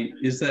 I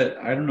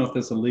don't know if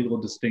that's a legal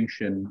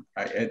distinction.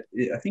 I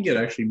think it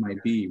actually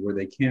might be where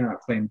they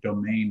cannot claim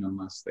domain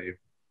unless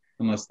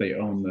they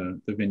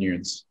own the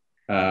vineyards.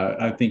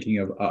 I'm thinking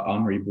of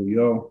Henri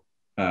Bouillot.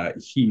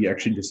 He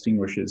actually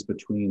distinguishes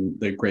between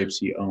the grapes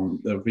he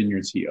owns, the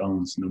vineyards he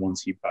owns, and the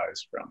ones he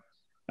buys from.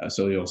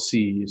 So you'll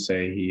see,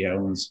 say he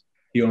owns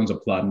a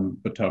plot in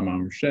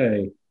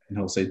Bateaux-Montrachet, and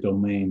he'll say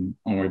domain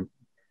Henri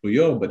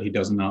Bouillot, but he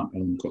does not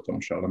own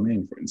Coton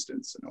Charlemagne, for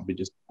instance, and it'll be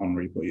just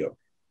Henri Bouillot.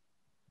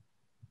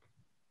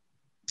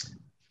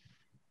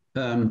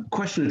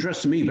 Question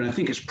addressed to me, but I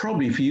think it's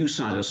probably for you,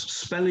 Silas.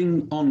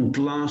 Spelling on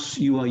glass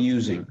you are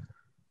using.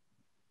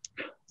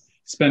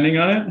 Spending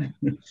on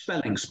it?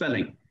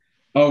 Spelling.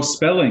 Oh,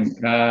 spelling.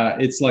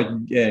 It's like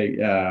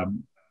GABRIEL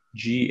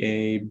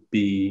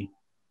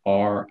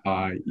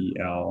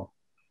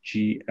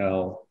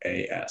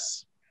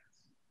GLAS.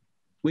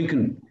 We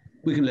can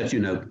let you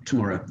know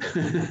tomorrow.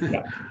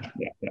 Yeah.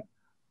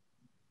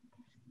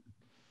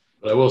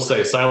 But I will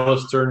say,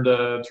 Silas turned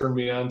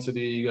me on to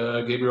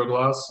the Gabriel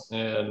Glass,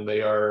 and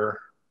they are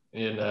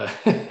in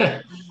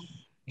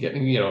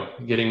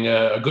getting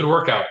a good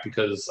workout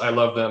because I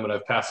love them and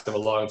I've passed them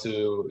along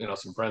to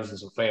some friends and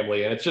some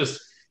family, and it's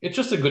just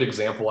a good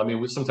example. I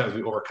mean, sometimes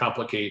we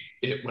overcomplicate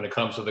it when it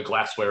comes to the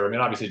glassware. I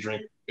mean, obviously,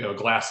 drink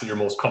glass that you're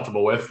most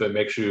comfortable with that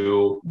makes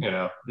you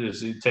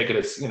take it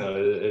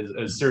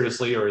as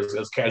seriously or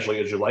as casually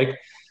as you like.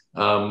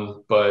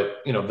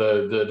 But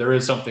there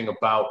is something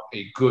about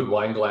a good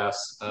wine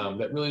glass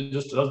that really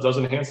just does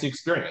enhance the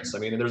experience. I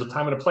mean, there's a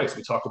time and a place.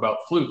 We talk about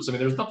flutes. I mean,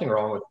 there's nothing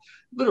wrong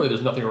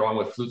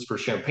with flutes for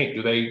champagne.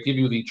 Do they give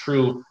you the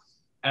true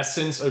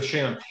essence of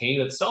champagne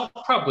itself?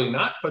 Probably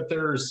not, but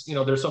there's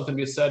something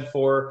to be said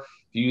for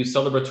the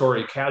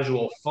celebratory,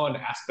 casual, fun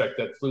aspect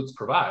that flutes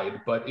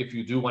provide. But if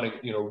you do want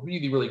to,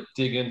 really, really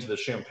dig into the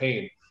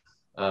champagne,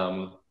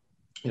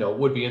 it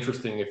would be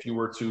interesting if you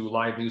were to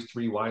line these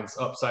three wines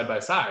up side by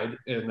side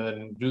and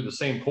then do the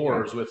same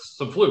pours with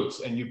some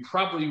flutes, and you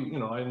probably,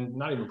 and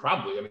not even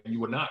probably, I mean, you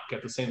would not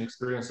get the same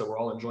experience that we're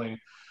all enjoying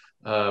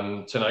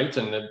tonight.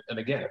 And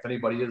again, if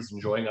anybody is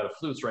enjoying out of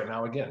flutes right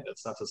now, again,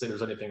 that's not to say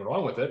there's anything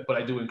wrong with it, but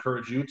I do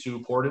encourage you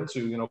to pour it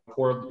into,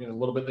 pour a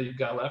little bit that you've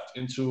got left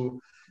into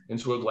a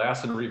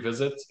glass and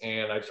revisit.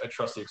 And I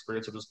trust the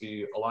experience will just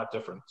be a lot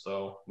different.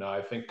 So no,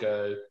 I think,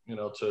 as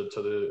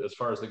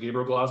far as the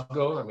Gabriel Glass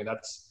go, I mean,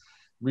 that's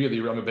really,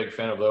 I'm a big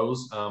fan of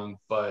those.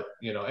 But,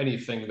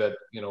 anything that,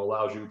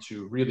 allows you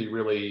to really,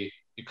 really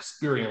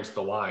experience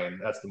the wine,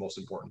 that's the most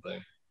important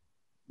thing.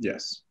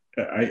 Yes,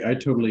 I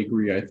totally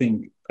agree. I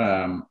think,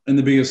 and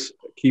the biggest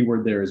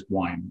keyword there is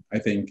wine. I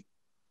think,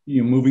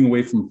 moving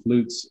away from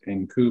flutes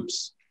and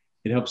coupes,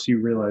 it helps you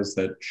realize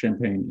that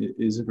champagne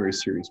is a very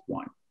serious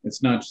wine.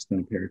 It's not just an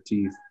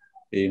aperitif.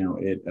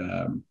 It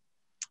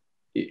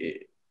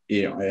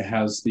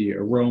has the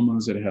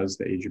aromas, it has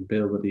the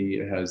ageability,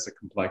 it has the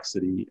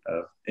complexity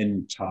of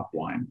any top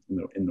wine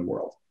in the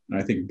world. And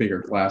I think bigger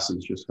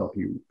glasses just help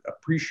you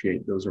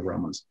appreciate those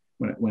aromas.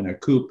 When a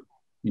coupe,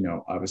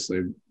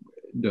 obviously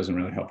doesn't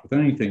really help with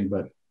anything,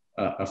 but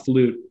a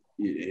flute,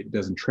 it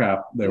doesn't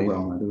trap the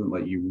aroma. It doesn't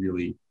let you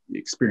really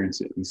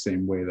experience it in the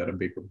same way that a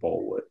bigger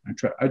bowl would.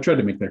 I tried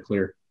to make that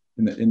clear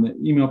in the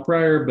email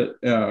prior,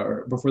 but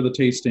before the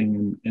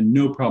tasting, and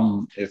no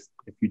problem if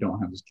you don't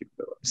have those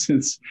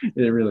capabilities.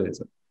 It really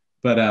isn't.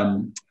 But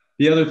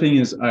the other thing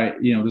is,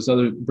 there's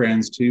other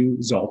brands too.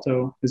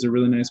 Zalto is a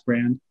really nice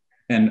brand,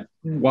 and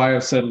why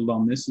I've settled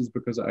on this is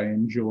because I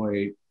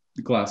enjoy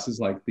glasses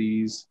like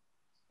these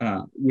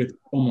with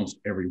almost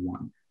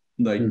everyone.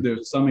 Like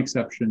there's some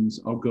exceptions.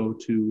 I'll go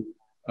to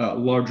a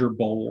larger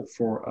bowl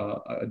for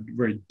a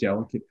very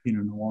delicate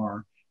Pinot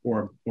Noir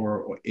or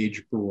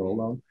aged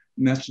Barolo.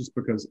 And that's just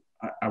because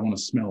I want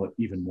to smell it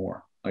even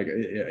more. Like,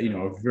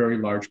 a very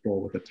large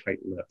bowl with a tight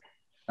lip.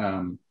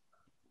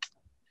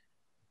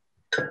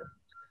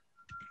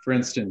 For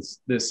instance,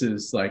 this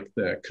is like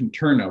the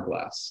Conterno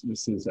glass.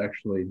 This is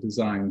actually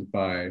designed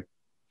by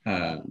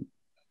the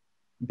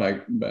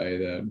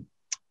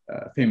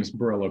famous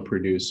Barolo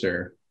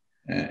producer.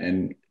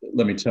 And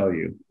let me tell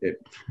you,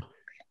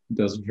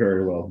 does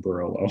very well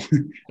Barolo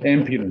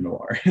and Pinot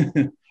Noir.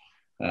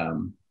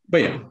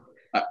 But yeah,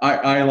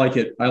 I like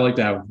it. I like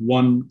to have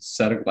one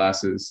set of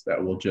glasses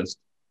that will just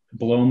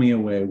blow me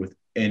away with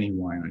any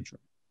wine I try.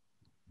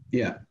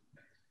 Yeah.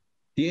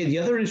 The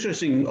other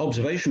interesting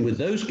observation with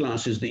those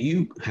glasses that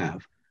you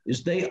have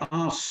is they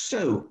are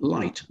so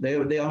light.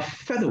 They are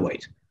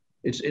featherweight.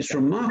 It's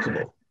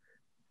remarkable.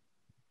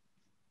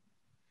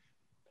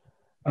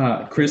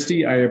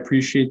 Christy, I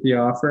appreciate the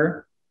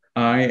offer.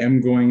 I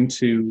am going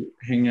to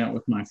hang out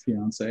with my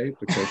fiance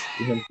because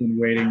she has been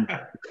waiting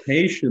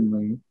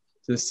patiently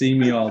to see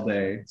me all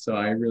day. So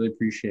I really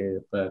appreciate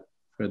it. But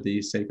for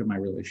the sake of my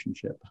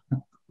relationship,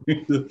 I'm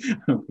going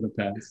to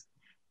pass.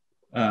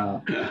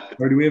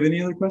 Or do we have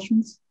any other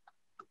questions?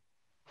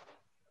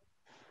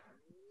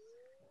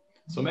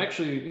 So I'm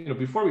actually,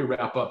 before we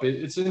wrap up,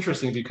 it's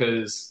interesting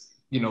because,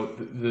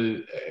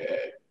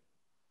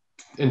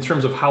 in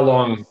terms of how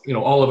long,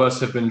 all of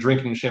us have been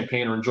drinking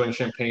champagne or enjoying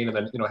champagne, and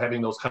then,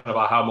 having those kind of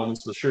aha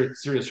moments with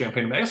serious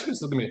champagne. I'm actually going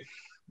to give me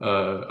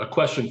a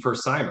question for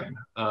Simon.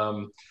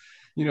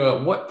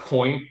 At what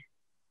point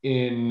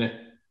in,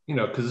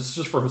 because this is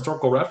just for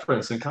historical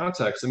reference and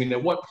context. I mean,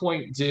 at what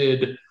point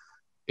did,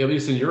 at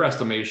least in your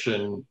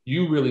estimation,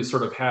 you really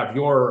sort of have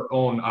your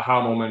own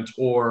aha moment,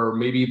 or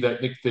maybe that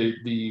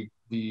the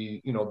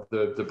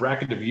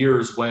bracket of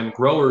years when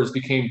growers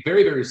became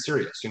very, very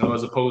serious,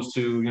 as opposed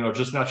to,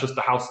 just not just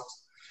the houses?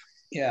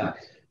 Yeah,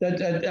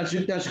 that's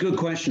a good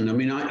question. I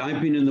mean,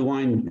 I've been in the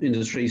wine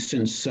industry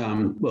since,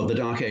 the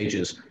Dark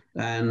Ages.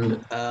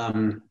 And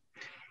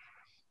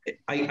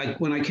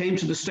when I came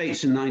to the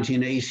States in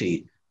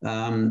 1980,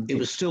 it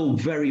was still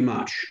very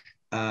much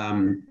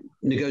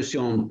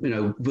Negociant,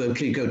 Veuve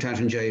Clicquot,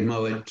 Taittinger,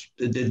 Moet,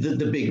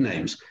 the big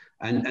names,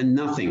 and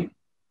nothing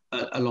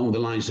along the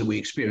lines that we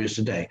experience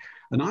today.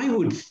 And I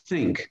would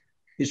think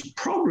it's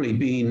probably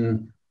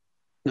been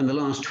in the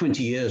last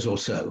 20 years or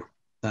so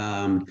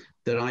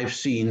that I've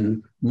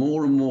seen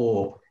more and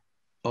more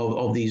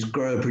of these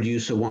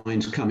grower-producer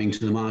wines coming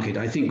to the market.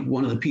 I think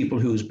one of the people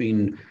who's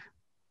been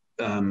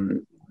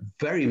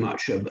very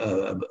much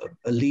a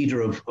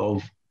leader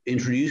of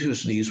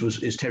introducers to these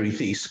is Terry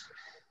Theis,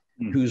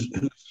 who's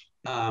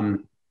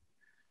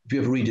if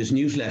you ever read his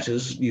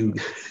newsletters, you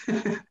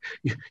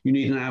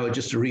need an hour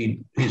just to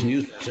read his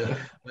newsletter,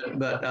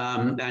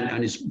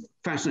 and it's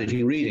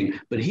fascinating reading.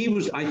 But he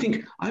was, I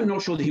think, I'm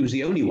not sure that he was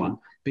the only one,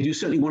 but he was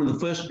certainly one of the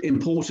first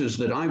importers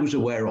that I was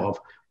aware of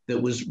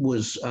that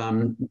was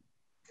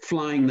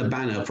flying the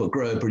banner for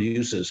grower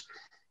producers.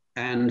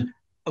 And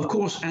of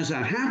course, as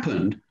that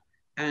happened,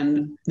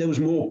 and there was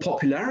more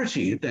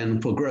popularity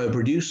then for grower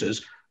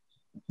producers,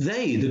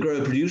 the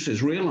grower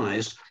producers,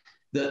 realized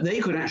that they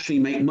could actually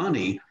make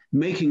money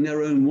making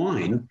their own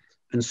wine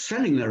and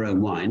selling their own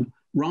wine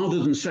rather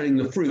than selling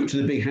the fruit to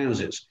the big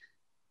houses.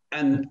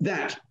 And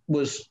that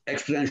was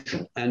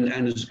exponential and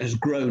has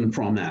grown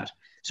from that.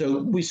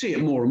 So we see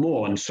it more and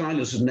more. And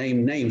Silas has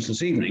named names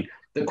this evening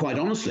that, quite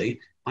honestly,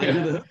 I've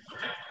never heard.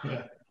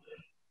 Yeah.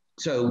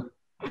 So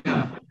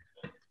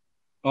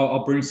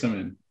I'll bring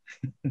some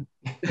in.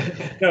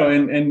 No,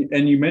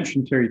 and you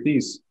mentioned Terry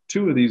Theis.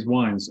 Two of these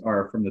wines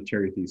are from the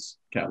Terry Theis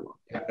catalog.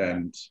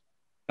 And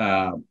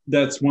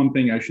that's one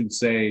thing I should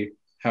say,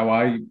 how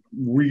I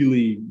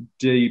really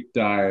deep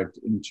dived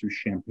into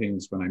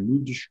champagnes when I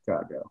moved to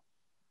Chicago.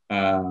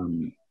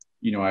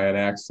 I had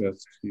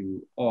access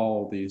to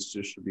all these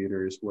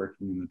distributors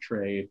working in the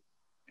trade,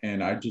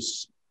 and I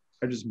just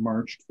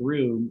marched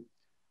through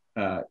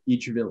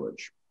each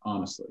village,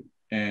 honestly.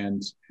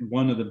 And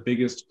one of the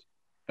biggest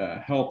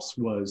helps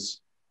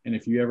was, and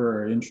if you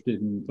ever are interested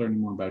in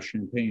learning more about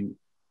Champagne,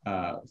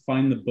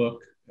 find the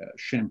book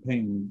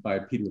Champagne by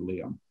Peter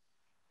Liam.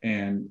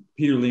 And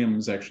Peter Liam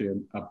is actually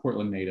a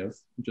Portland native,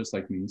 just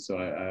like me, so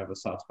I have a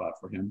soft spot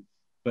for him.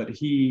 But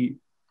he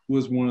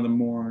was one of the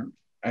more,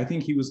 I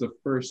think he was the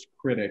first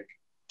critic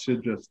to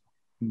just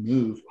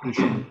move to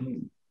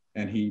Champagne.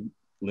 And he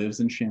lives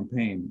in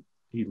Champagne.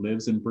 He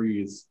lives and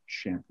breathes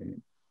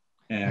Champagne.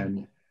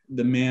 And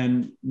the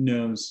man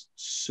knows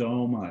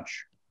so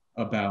much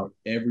about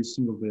every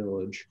single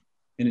village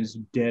and is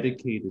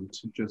dedicated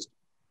to just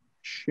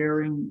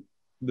sharing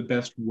the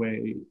best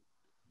way,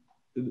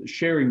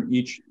 sharing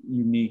each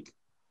unique,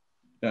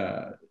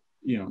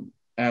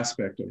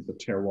 aspect of the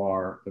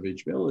terroir of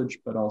each village,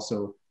 but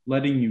also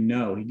letting you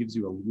know, he gives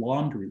you a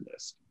laundry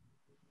list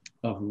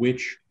of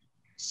which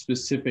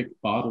specific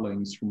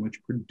bottlings from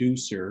which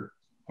producer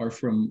are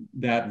from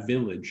that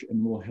village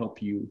and will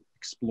help you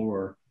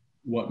explore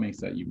what makes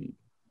that unique.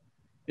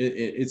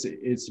 It's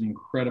an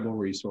incredible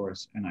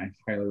resource, and I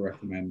highly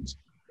recommend.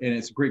 And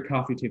it's a great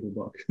coffee table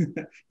book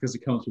because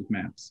it comes with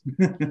maps.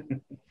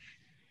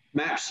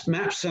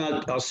 Maps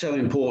are so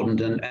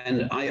important,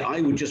 and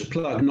I would just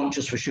plug, not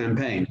just for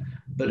Champagne,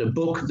 but a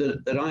book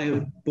that I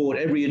have bought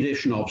every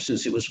edition of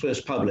since it was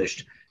first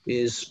published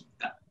is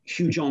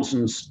Hugh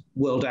Johnson's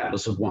World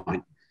Atlas of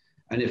Wine.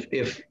 And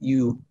if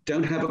you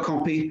don't have a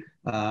copy,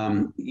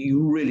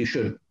 you really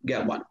should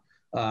get one.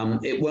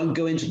 It won't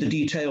go into the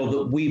detail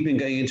that we've been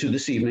going into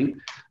this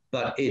evening,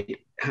 but it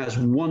has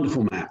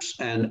wonderful maps,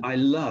 and I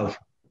love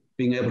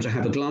being able to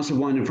have a glass of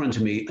wine in front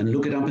of me and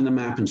look it up in the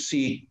map and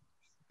see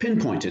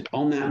pinpointed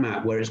on that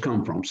map where it's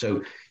come from.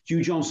 So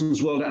Hugh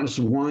Johnson's World Atlas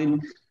of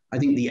Wine, I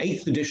think the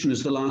 8th edition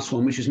is the last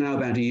one, which is now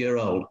about a year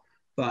old,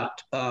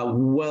 but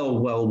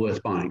well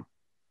worth buying.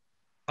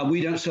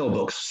 We don't sell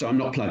books, so I'm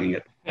not plugging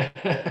it.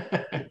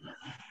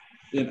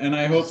 And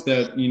I hope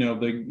that, you know,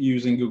 the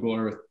using Google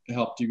Earth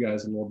helped you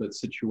guys a little bit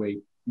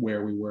situate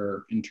where we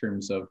were in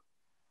terms of,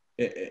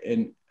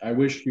 and I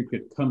wish you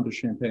could come to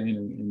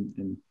Champagne,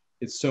 and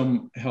it's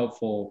so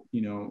helpful,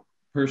 you know,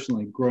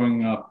 personally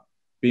growing up,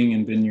 being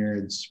in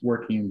vineyards,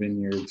 working in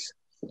vineyards,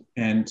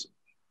 and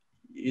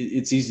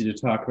it's easy to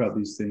talk about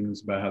these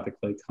things about how the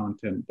clay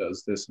content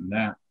does this and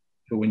that.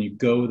 But when you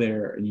go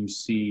there and you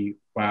see,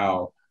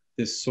 wow,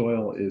 this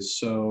soil is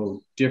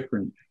so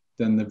different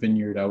than the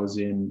vineyard I was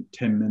in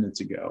 10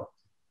 minutes ago.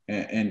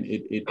 And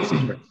it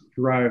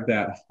drive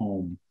that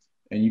home.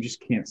 And you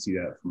just can't see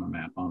that from a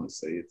map,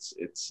 honestly. It's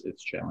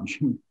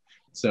challenging.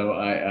 So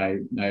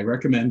I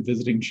recommend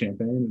visiting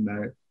Champagne, and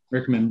I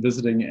recommend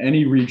visiting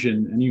any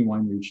region, any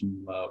wine region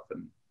you love.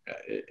 And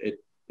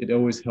it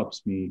always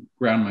helps me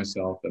ground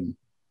myself, and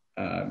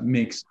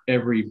makes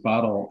every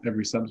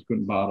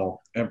subsequent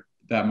bottle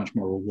that much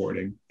more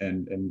rewarding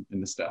and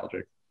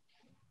nostalgic.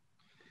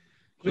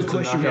 Good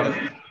question.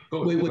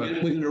 We're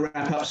going to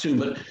wrap up soon,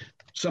 but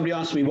somebody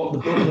asked me what the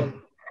book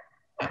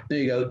was. There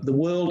you go. The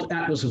World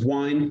Atlas of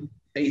Wine,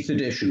 8th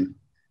edition.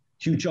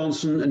 Hugh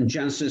Johnson and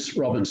Jancis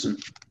Robinson.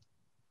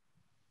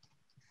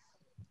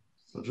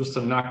 So just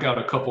to knock out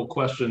a couple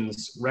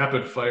questions,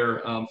 rapid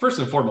fire. First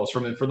and foremost,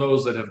 for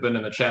those that have been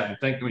in the chat,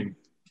 and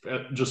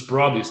just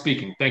broadly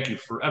speaking, thank you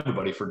for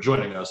everybody for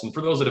joining us, and for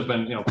those that have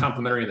been, you know,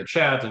 complimentary in the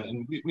chat,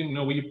 and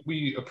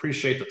we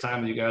appreciate the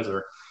time that you guys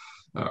are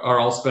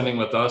all spending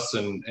with us,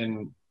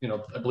 and you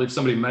know, I believe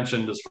somebody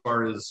mentioned as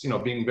far as, you know,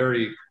 being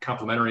very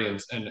complimentary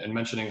and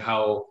mentioning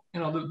how, you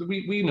know,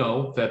 we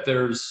know that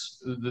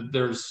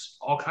there's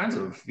all kinds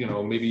of, you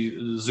know,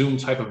 maybe Zoom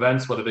type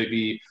events, whether they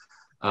be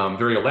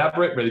very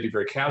elaborate, whether they be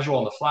very casual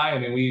on the fly. I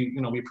mean,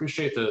 we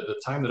appreciate the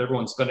time that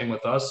everyone's spending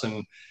with us,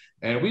 and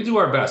we do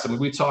our best. I mean,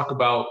 we talk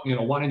about, you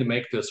know, wanting to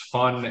make this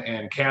fun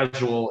and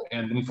casual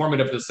and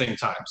informative at the same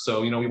time.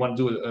 So, you know, we want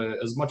to do it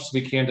as much as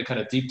we can to kind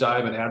of deep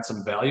dive and add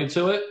some value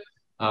to it.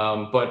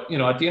 But, you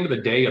know, at the end of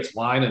the day, it's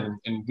wine,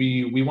 and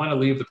we want to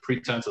leave the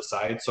pretense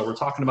aside. So we're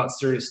talking about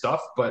serious stuff,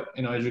 but,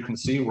 you know, as you can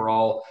see, we're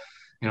all,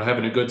 you know,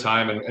 having a good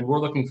time, and we're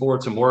looking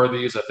forward to more of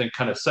these. I think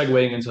kind of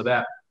segueing into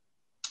that,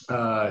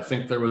 I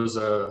think there was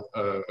a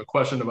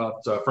question about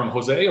from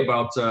Jose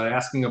about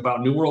asking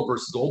about New World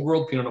versus Old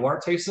World Pinot Noir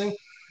tasting.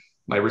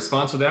 My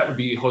response to that would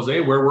be,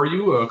 Jose, where were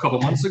you a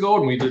couple months ago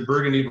when we did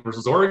Burgundy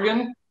versus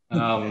Oregon?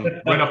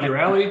 Right up your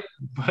alley.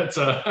 But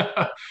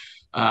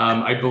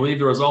I believe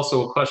there was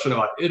also a question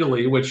about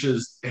Italy, which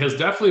has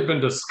definitely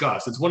been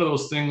discussed. It's one of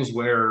those things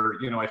where,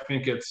 you know, I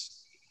think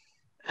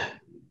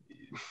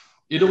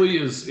Italy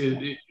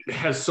it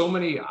has so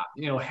many,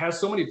 you know,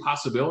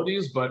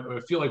 possibilities, but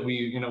I feel like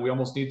we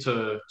almost need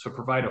to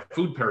provide a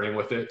food pairing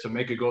with it to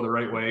make it go the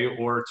right way,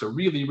 or to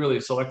really, really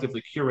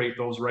selectively curate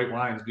those right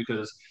wines,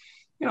 because,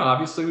 you know,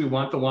 obviously we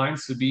want the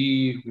wines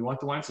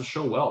to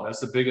show well. That's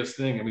the biggest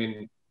thing. I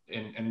mean,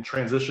 and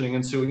transitioning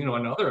into, you know,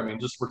 another, I mean,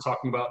 just we're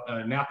talking about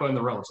Napa and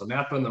the Rhone. So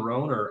Napa and the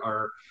Rhone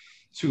are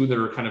two that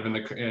are kind of in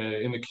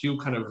the queue,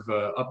 kind of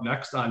up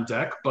next on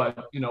deck.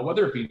 But, you know,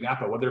 whether it be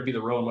Napa, whether it be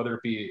the Rhone, whether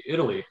it be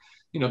Italy,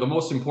 you know, the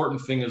most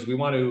important thing is we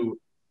want to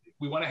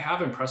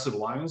have impressive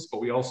wines,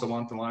 but we also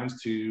want the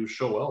wines to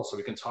show well, so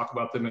we can talk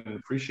about them and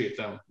appreciate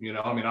them. You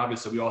know, I mean,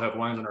 obviously we all have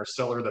wines in our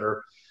cellar that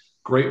are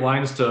great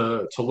wines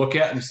to look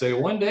at and say,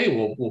 one day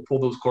we'll pull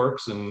those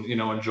corks and, you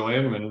know, enjoy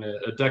them, and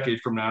a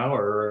decade from now,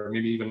 or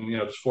maybe even, you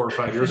know, just 4 or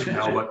 5 years from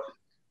now. But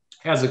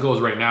as it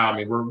goes right now, I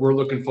mean, we're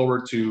looking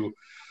forward to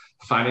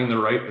finding the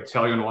right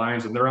Italian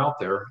wines, and they're out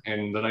there.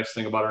 And the nice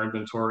thing about our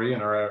inventory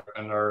and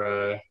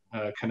our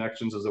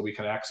connections is that we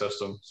can access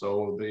them.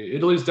 So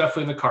Italy's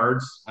definitely in the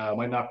cards.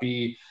 Might not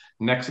be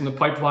next in the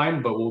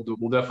pipeline, but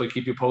we'll definitely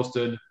keep you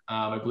posted.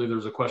 I believe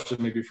there's a question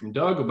maybe from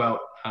Doug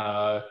about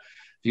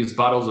these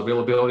bottles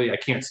availability. I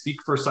can't speak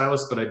for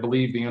Silas, but I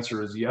believe the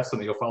answer is yes, and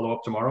that you'll follow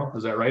up tomorrow.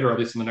 Is that right? Or at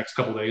least in the next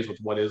couple of days with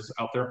what is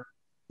out there?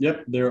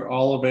 Yep, they're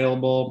all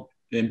available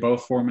in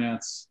both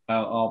formats.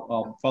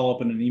 I'll follow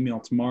up in an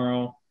email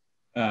tomorrow,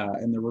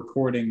 and the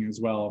recording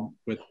as well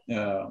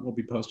will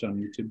be posted on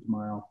YouTube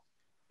tomorrow.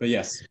 But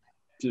yes,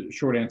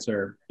 short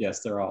answer,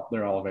 yes, they're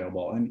all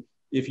available. And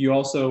if you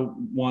also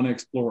want to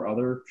explore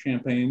other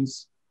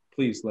champagnes,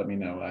 please let me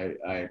know.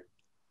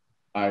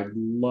 I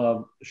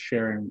love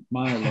sharing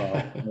my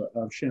love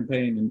of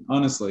champagne, and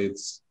honestly,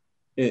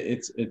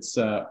 it's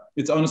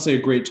honestly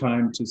a great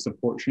time to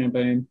support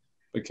Champagne,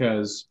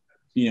 because,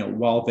 you know,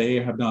 while they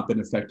have not been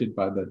affected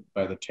by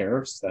the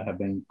tariffs that have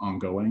been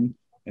ongoing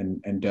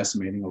and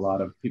decimating a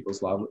lot of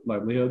people's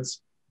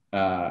livelihoods,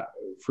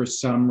 for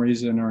some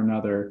reason or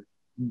another,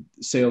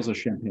 sales of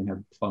Champagne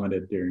have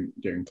plummeted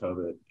during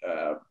COVID,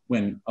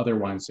 when other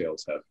wine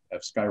sales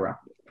have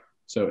skyrocketed.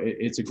 So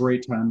it's a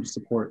great time to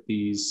support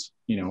these,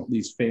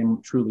 these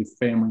truly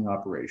family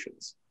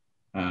operations.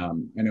 I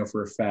know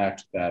for a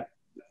fact that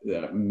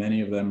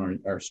many of them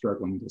are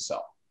struggling to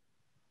sell.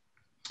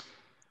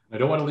 I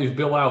don't want to leave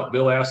Bill out.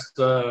 Bill asked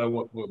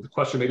the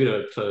question maybe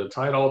to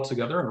tie it all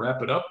together and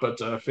wrap it up, but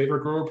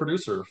favorite grower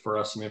producer for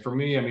us. For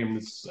me,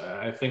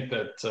 I think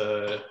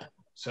that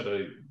said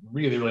a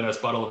really, really nice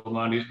bottle of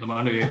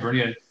Lemande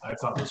Vernier I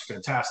thought was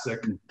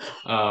fantastic.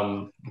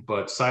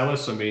 But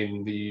Silas,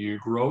 the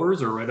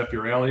growers are right up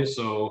your alley.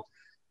 So,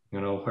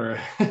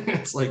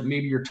 it's like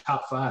maybe your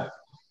top 5.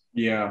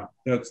 Yeah,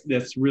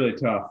 that's really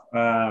tough.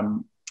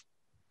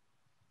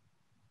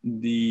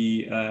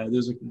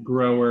 There's a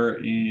grower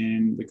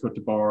in the Côte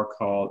d'Ivoire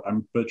called,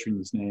 I'm butchering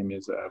his name,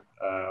 is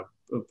Voe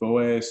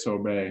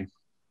Sobe,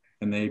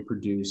 and they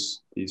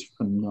produce these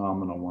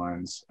phenomenal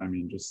wines.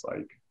 Just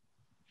like,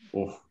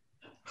 oh.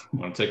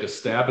 Want to take a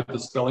stab at the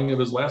spelling of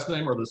his last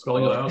name or the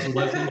spelling of the house's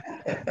last name?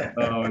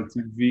 Oh, it's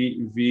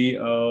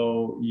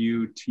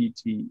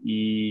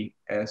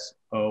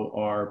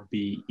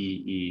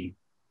Vouttessorbee.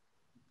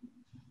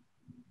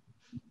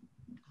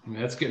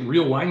 That's getting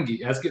real wine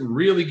geek. That's getting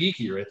really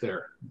geeky right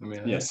there.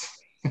 Yes,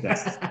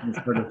 it's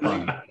pretty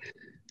fun.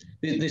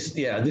 This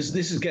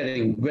is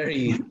getting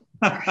very.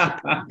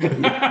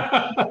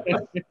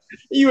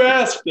 You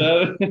asked.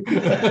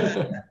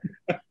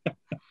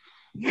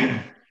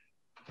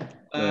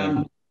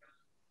 My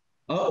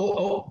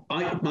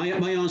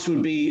answer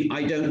would be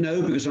I don't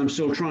know, because I'm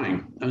still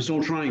trying. I'm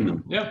still trying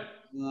them. Yeah.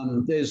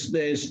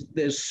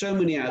 There's so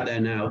many out there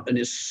now, and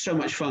it's so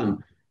much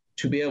fun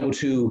to be able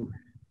to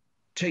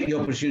take the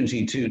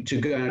opportunity to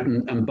go out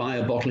and buy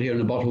a bottle here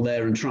and a bottle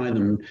there and try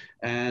them.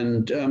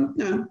 And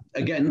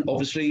again,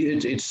 obviously,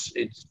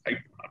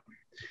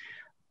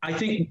 I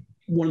think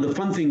one of the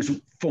fun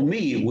things for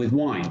me with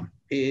wine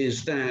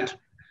is that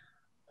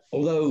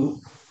although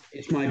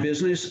it's my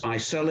business, I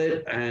sell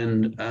it,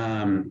 and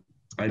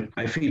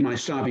I feed my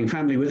starving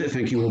family with it.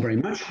 Thank you all very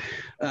much.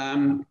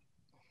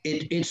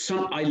 It's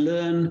something I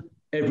learn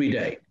every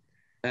day,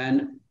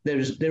 and there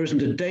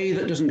isn't a day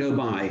that doesn't go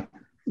by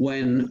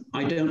when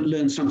I don't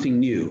learn something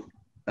new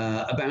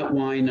about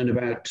wine and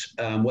about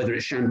whether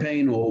it's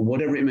champagne or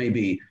whatever it may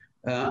be.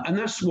 And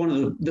that's one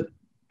of the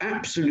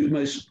absolute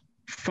most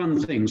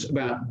fun things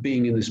about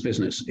being in this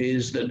business,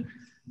 is that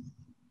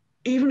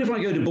even if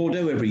I go to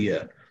Bordeaux every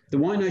year, the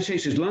wine I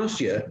tasted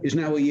last year is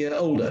now a year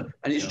older,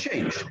 and it's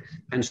changed,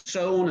 and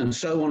so on and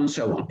so on and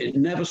so on. It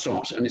never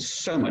stops, and it's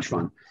so much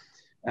fun.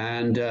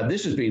 And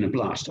this has been a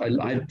blast.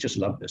 I just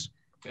love this.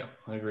 Yeah,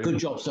 I agree. Good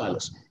job,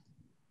 Silas.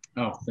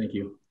 Oh, thank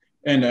you.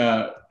 And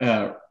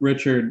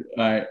Richard,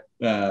 I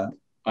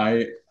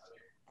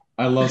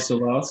love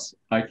Silas.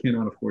 I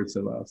cannot afford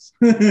Silas.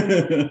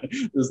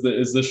 is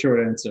the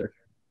short answer.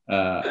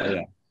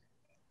 Yeah,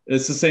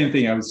 it's the same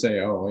thing. I would say,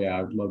 oh yeah,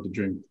 I'd love to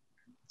drink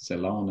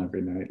Ceylon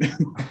every night.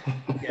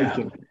 Yeah.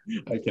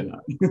 I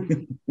cannot.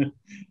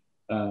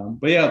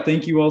 But yeah,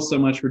 thank you all so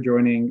much for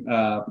joining.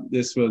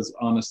 This was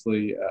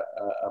honestly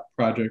a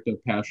project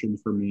of passion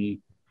for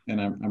me, and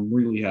I'm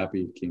really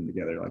happy it came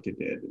together like it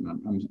did. And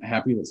I'm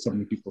happy that so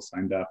many people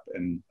signed up.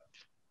 And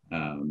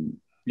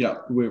yeah,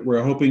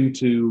 we're hoping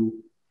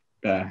to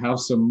have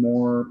some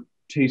more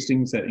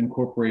tastings that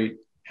incorporate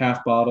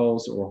half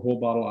bottles or whole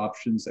bottle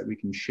options that we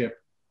can ship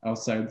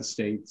outside the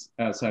states,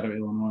 outside of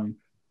Illinois,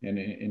 and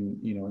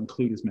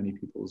include as many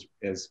people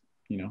as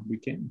we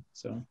can.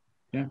 So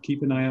yeah,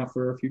 keep an eye out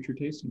for our future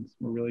tastings.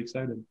 We're really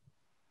excited.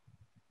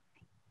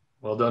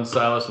 Well done,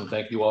 Silas, and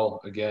thank you all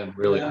again.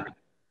 Really. Yeah.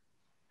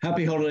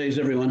 Happy holidays,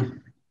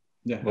 everyone.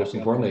 Yeah. Most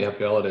importantly,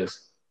 happy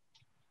holidays.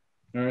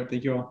 All right.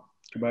 Thank you all.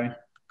 Goodbye.